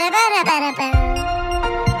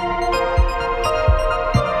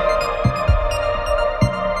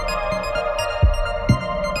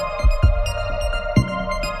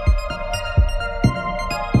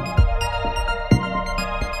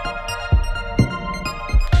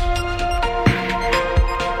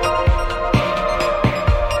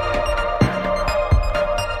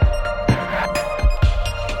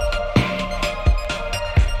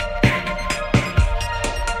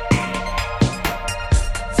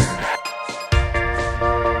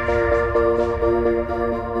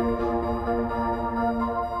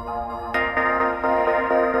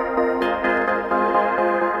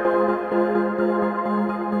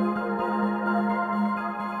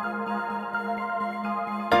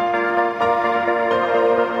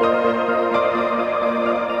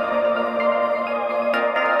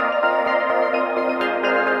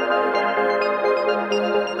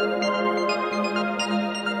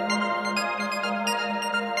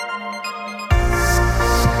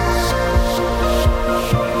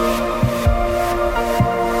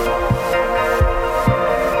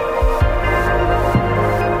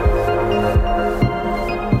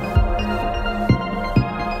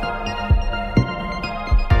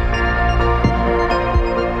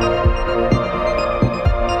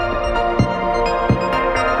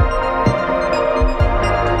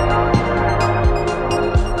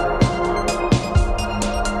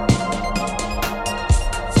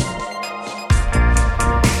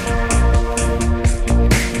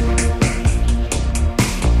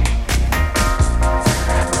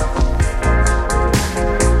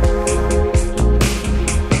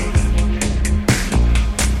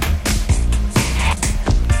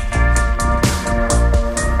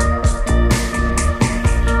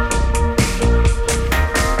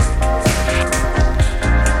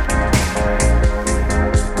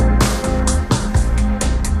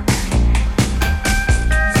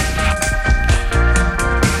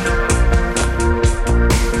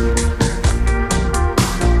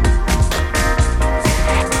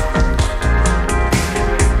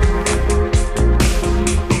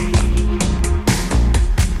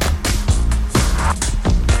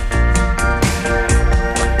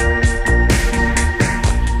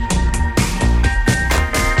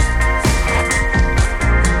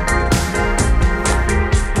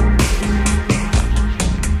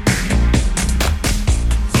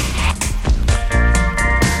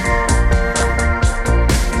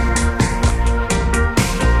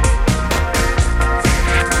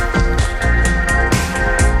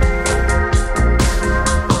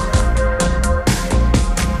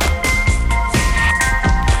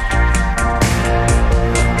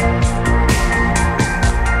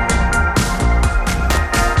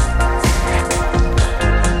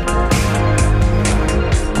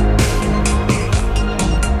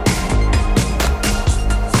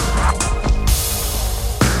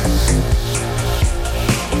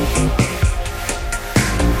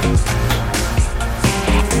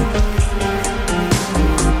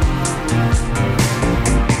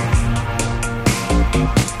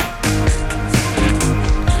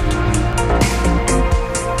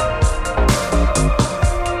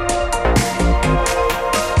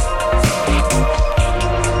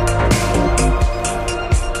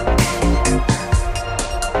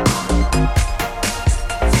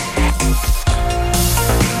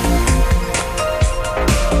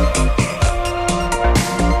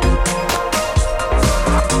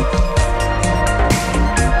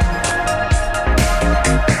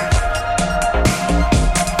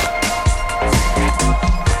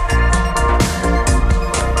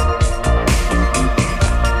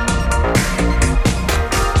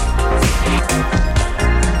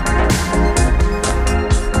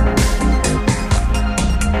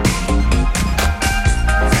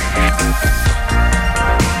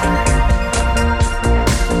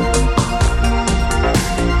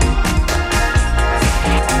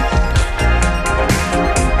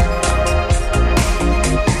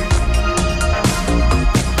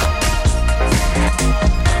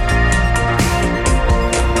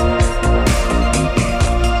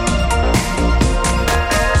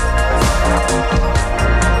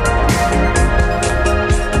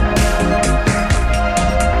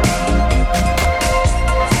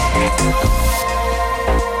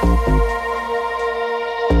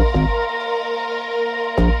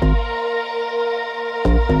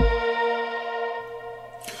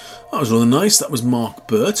 was rather nice. That was Mark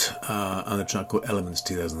Burt and the track called Elements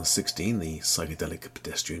 2016, the psychedelic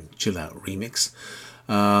pedestrian chill out remix.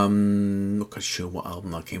 Not quite sure what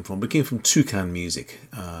album that came from, but it came from Toucan Music,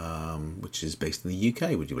 which is based in the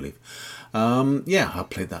UK, would you believe? I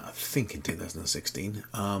played that, I think, in 2016,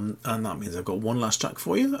 and that means I've got one last track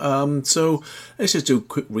for you. So let's just do a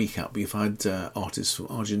quick recap. We've had artists from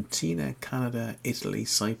Argentina, Canada, Italy,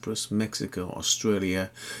 Cyprus, Mexico,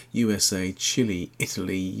 Australia, USA, Chile,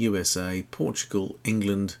 Italy, USA, Portugal,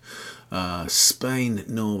 England, Spain,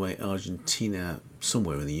 Norway, Argentina,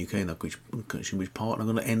 somewhere in the UK, not which part. And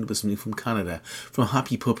I'm going to end with something from Canada, from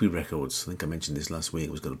Happy Puppy Records. I think I mentioned this last week,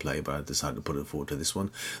 I was going to play, but I decided to put it forward to this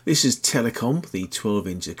one. This is Telecom, the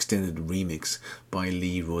 12-inch extended remix by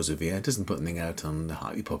Lee Rosevere. Doesn't put anything out on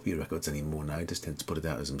Happy Puppy Records anymore now, just tends to put it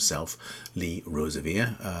out as himself, Lee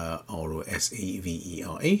Rosevere,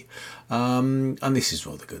 Rosevere. And this is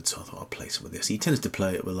rather good, so I thought I'd play some of this. He tends to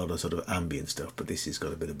play it with a lot of sort of ambient stuff, but this has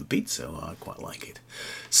got a bit of a beat, so I quite like it.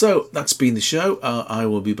 So that's been the show. I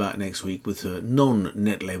will be back next week with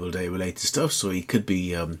non-Netlabel Day related stuff, so it could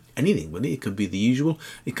be anything, wouldn't it? It could be the usual,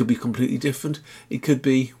 it could be completely different, it could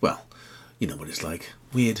be, well, you know what it's like,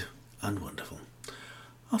 weird and wonderful.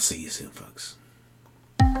 I'll see you soon, folks.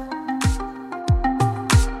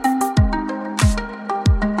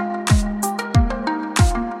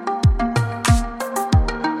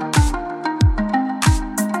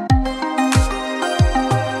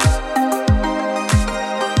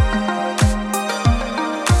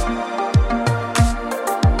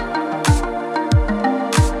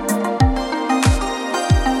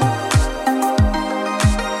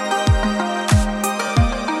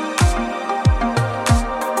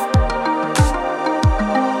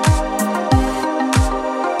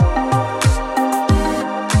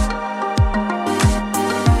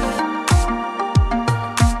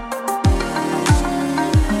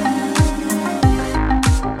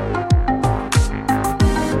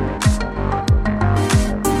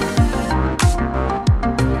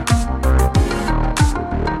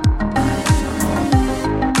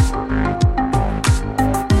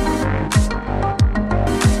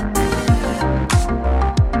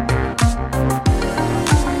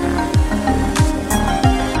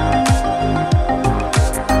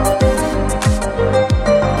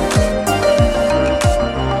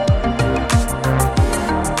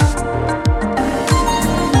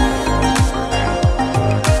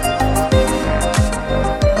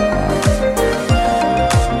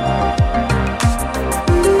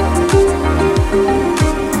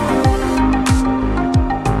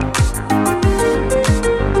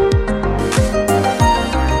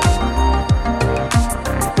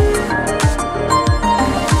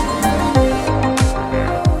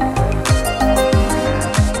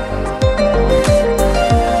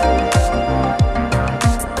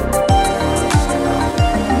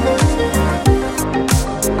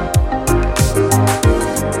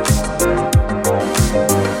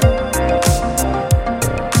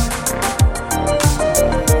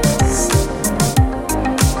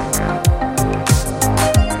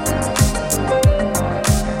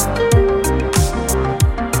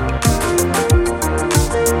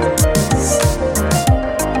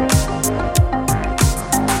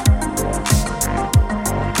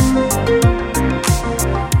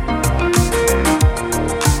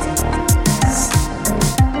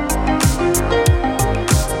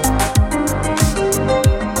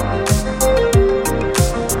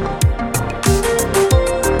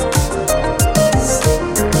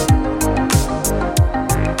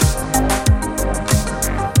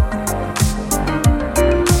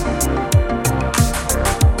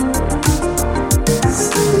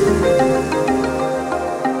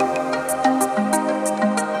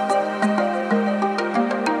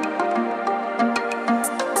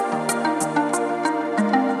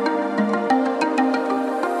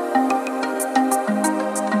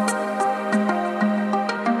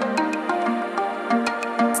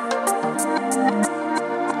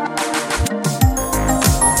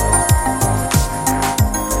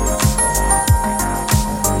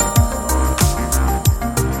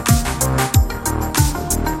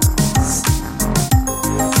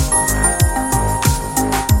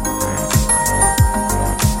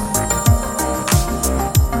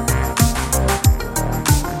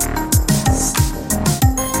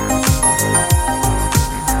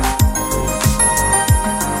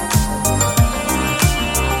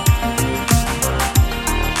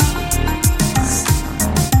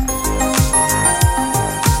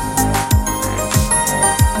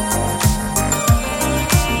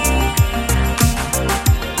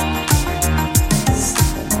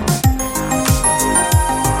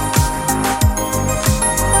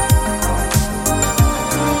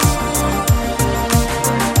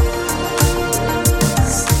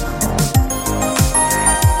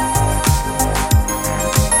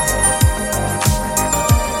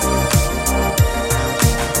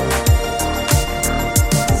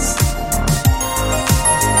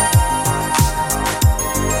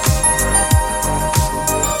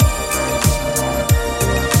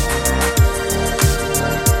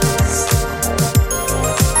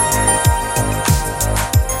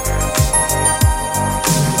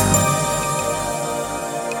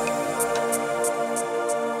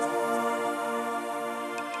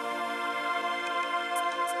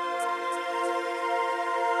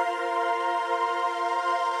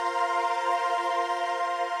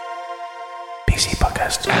 PC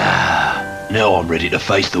Podcast. Now I'm ready to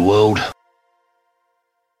face the world.